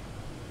Versino.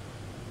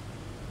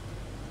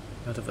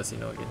 Not to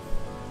Versino again.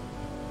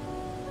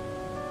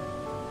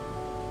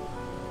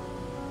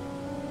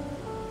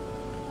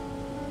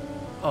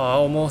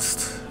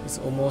 Almost. It's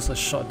almost a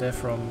shot there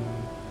from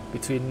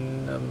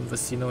between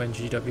Versino and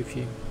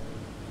GWP.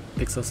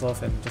 Pixels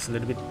off and just a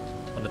little bit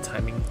on the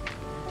timing.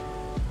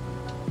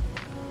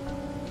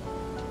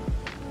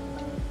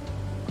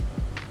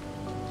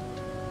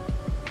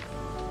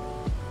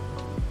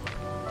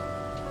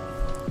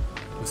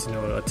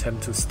 Versino will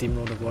attempt to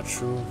steamroll the ball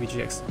through.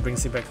 VGX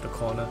brings it back to the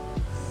corner.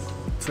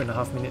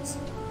 2.5 minutes.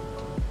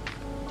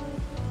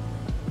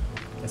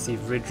 Let's see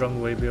if Red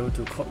Drum will be able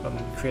to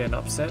create an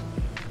upset.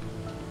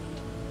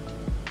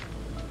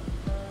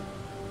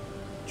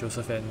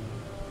 Joseph and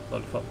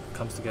Lollipop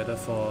comes together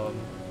for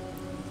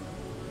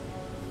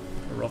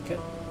a rocket.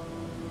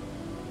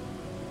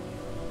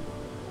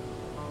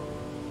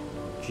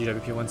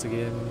 GWP once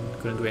again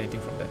couldn't do anything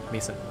from that.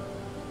 Mason.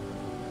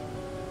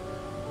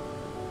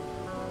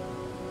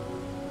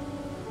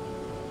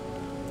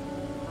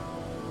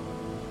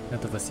 Now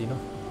to Versino.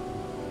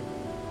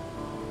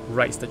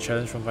 Rights the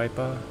challenge from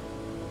Viper.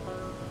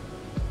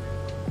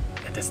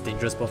 And that's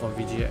dangerous ball from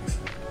VGX.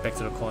 Back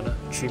to the corner.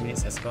 3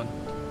 minutes has gone.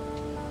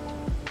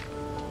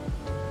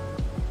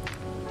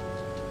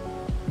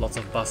 Lots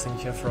of busing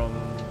here from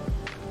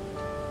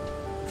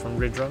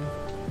Red Drum.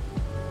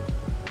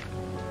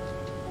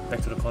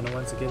 Back to the corner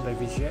once again by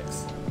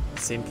VGX.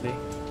 Same play.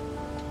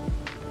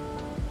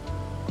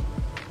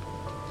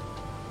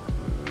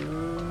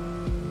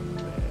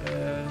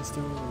 And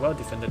still well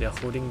defended. They are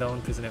holding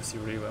down Prison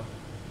FC really well.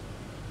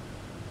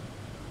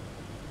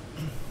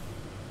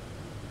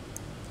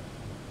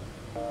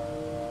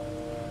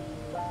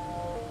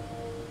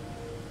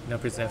 Now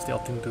Prison FC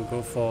opting to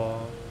go for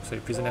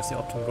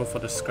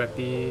the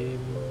scrappy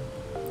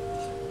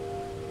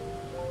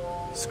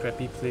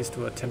plays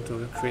to attempt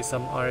to create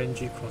some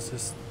RNG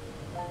crosses.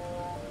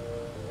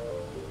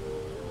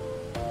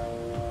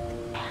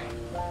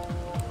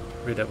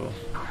 Red Devil.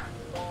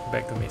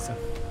 Back to Mason.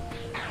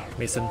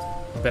 Mason,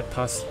 bad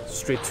pass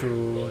straight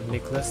to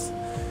Nicholas.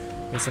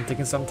 Mason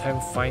taking some time,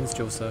 finds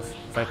Joseph.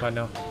 Viper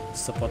now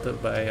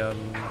supported by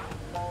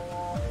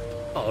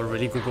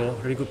really good goal,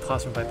 really good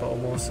pass from Viper,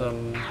 almost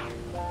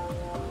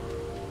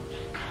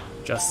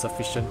just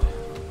sufficient.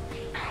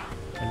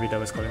 And Red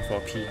Devil is calling for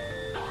a P.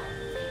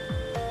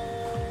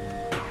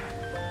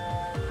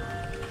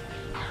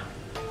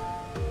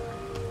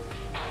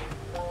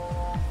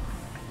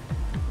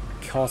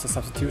 Calls a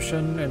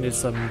substitution, and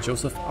it's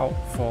Joseph out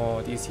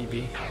for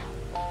DCB.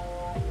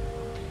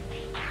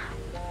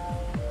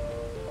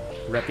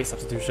 Rapid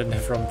substitution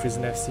from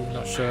Prison FC.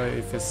 Not sure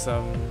if it's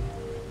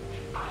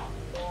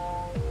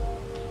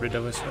Red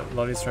Devils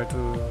Lollies try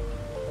to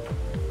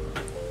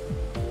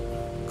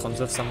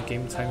conserve some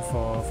game time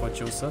for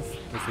Joseph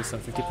with his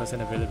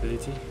 50%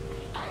 availability.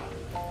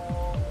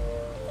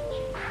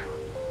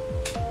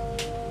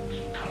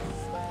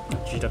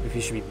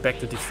 GWP should be back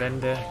to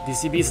defend there.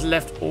 DCB is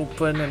left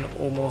open and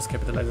almost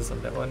capitalizes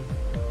on that one.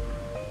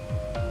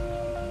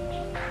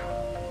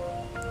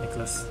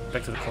 Nicholas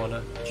back to the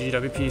corner.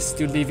 GWP is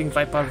still leaving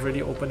Viper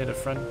really open at the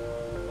front.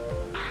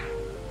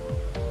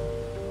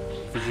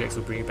 VGX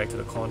will bring it back to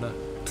the corner.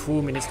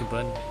 2 minutes to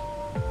burn.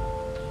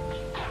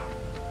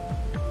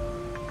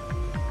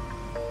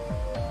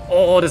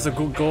 Oh, that's a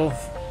good goal.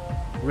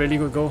 Really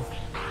good goal.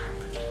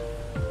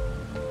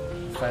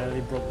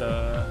 Finally broke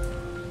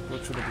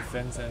through the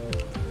defense,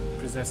 and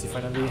Prison FC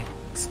finally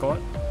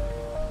scored.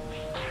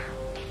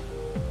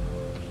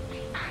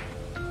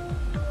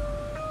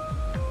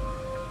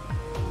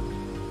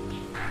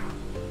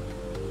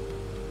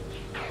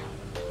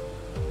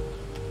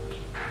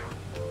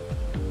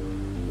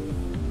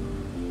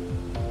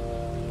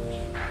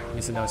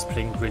 Mason now is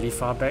playing really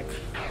far back.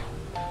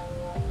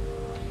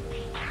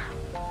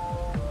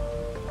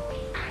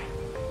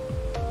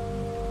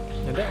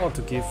 And that ought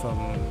to give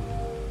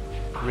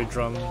Red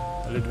Drum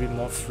a little bit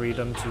more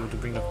freedom to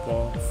bring the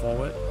ball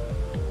forward.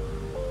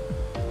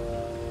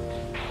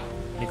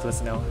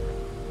 Nicholas now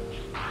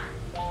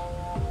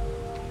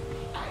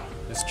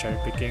just cherry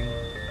picking.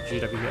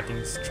 GW I think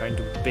is trying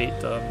to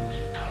bait an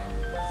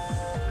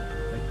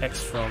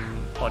X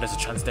from. Oh, there's a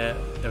chance there.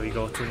 There we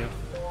go, 2-0.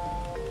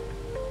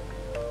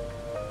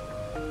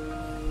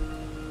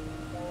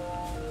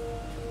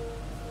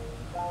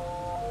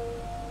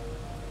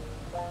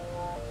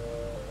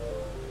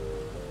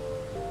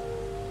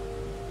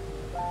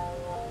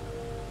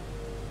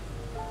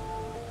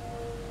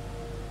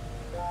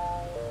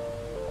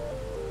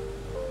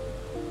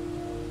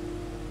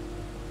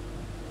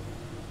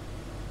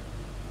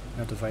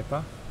 Now to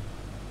Viper.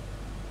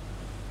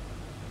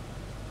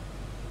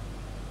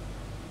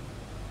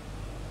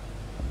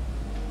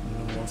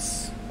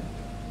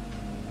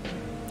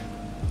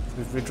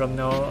 with Red Drum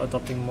now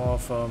adopting more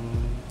of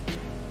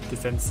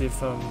defensive.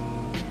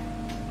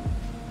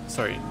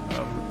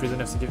 Prison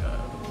FC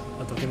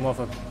adopting more of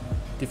a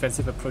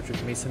defensive approach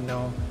with Mason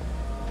now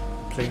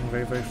playing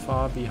very very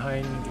far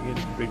behind. Again,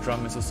 Red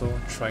Drum is also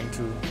trying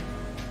to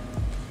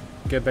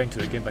get back into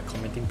the game by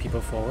committing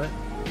people forward,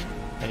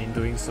 and in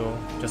doing so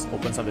just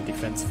opens up the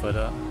defense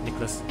further.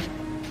 Nicholas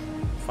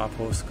far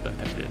post couldn't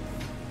tap it in.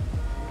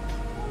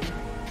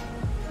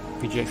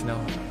 PGX now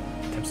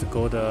attempts to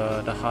go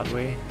the hard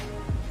way.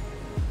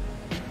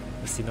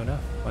 Sinona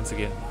once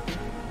again.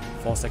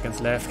 4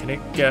 seconds left. Can it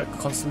get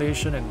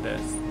consolation? And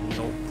there's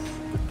nope.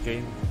 Good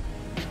game.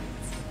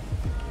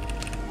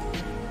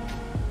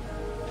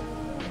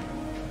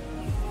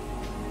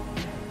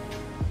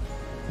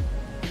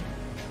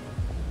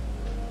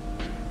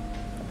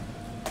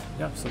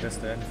 Yeah, so that's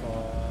the end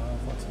for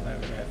tonight.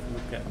 We have to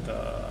look at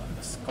the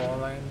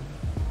scoreline.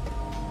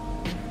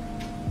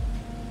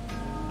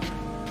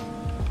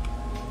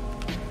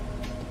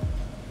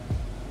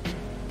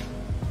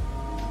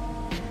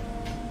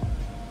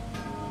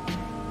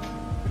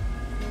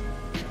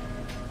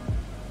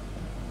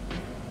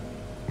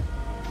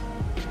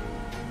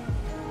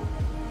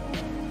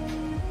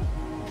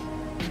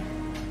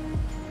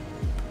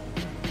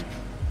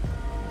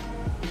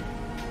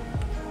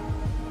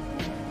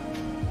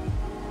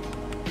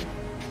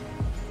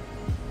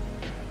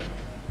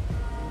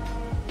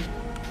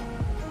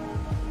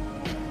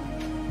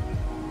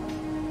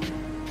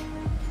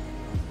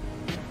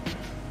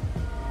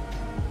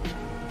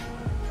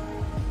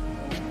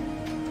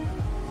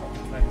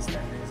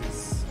 Standings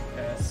is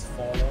as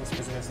follows.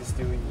 Business is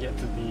still yet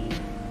to be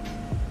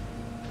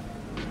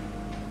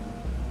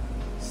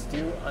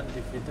still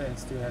undefeated and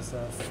still has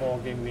a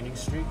 4-game winning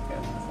streak,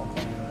 and Hong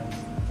Kong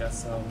United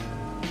just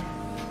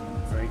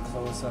very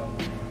close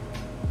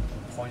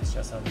points,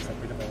 just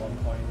separated by 1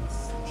 point.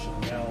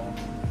 Chanel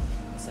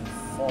is in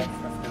 4th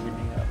after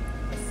winning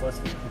the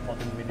first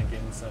important win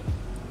against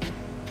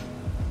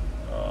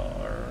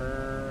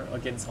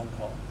Hong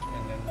Kong,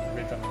 and then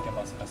Red Drum and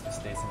Gambas has to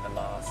stay in the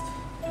last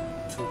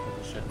 2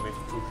 positions with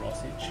 2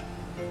 draws each.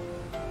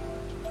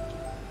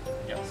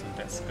 Yeah, so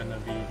that's gonna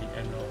be the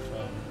end of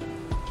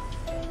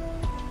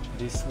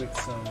this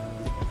week's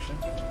league action,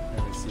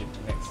 and we'll see it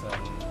next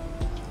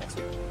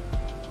week.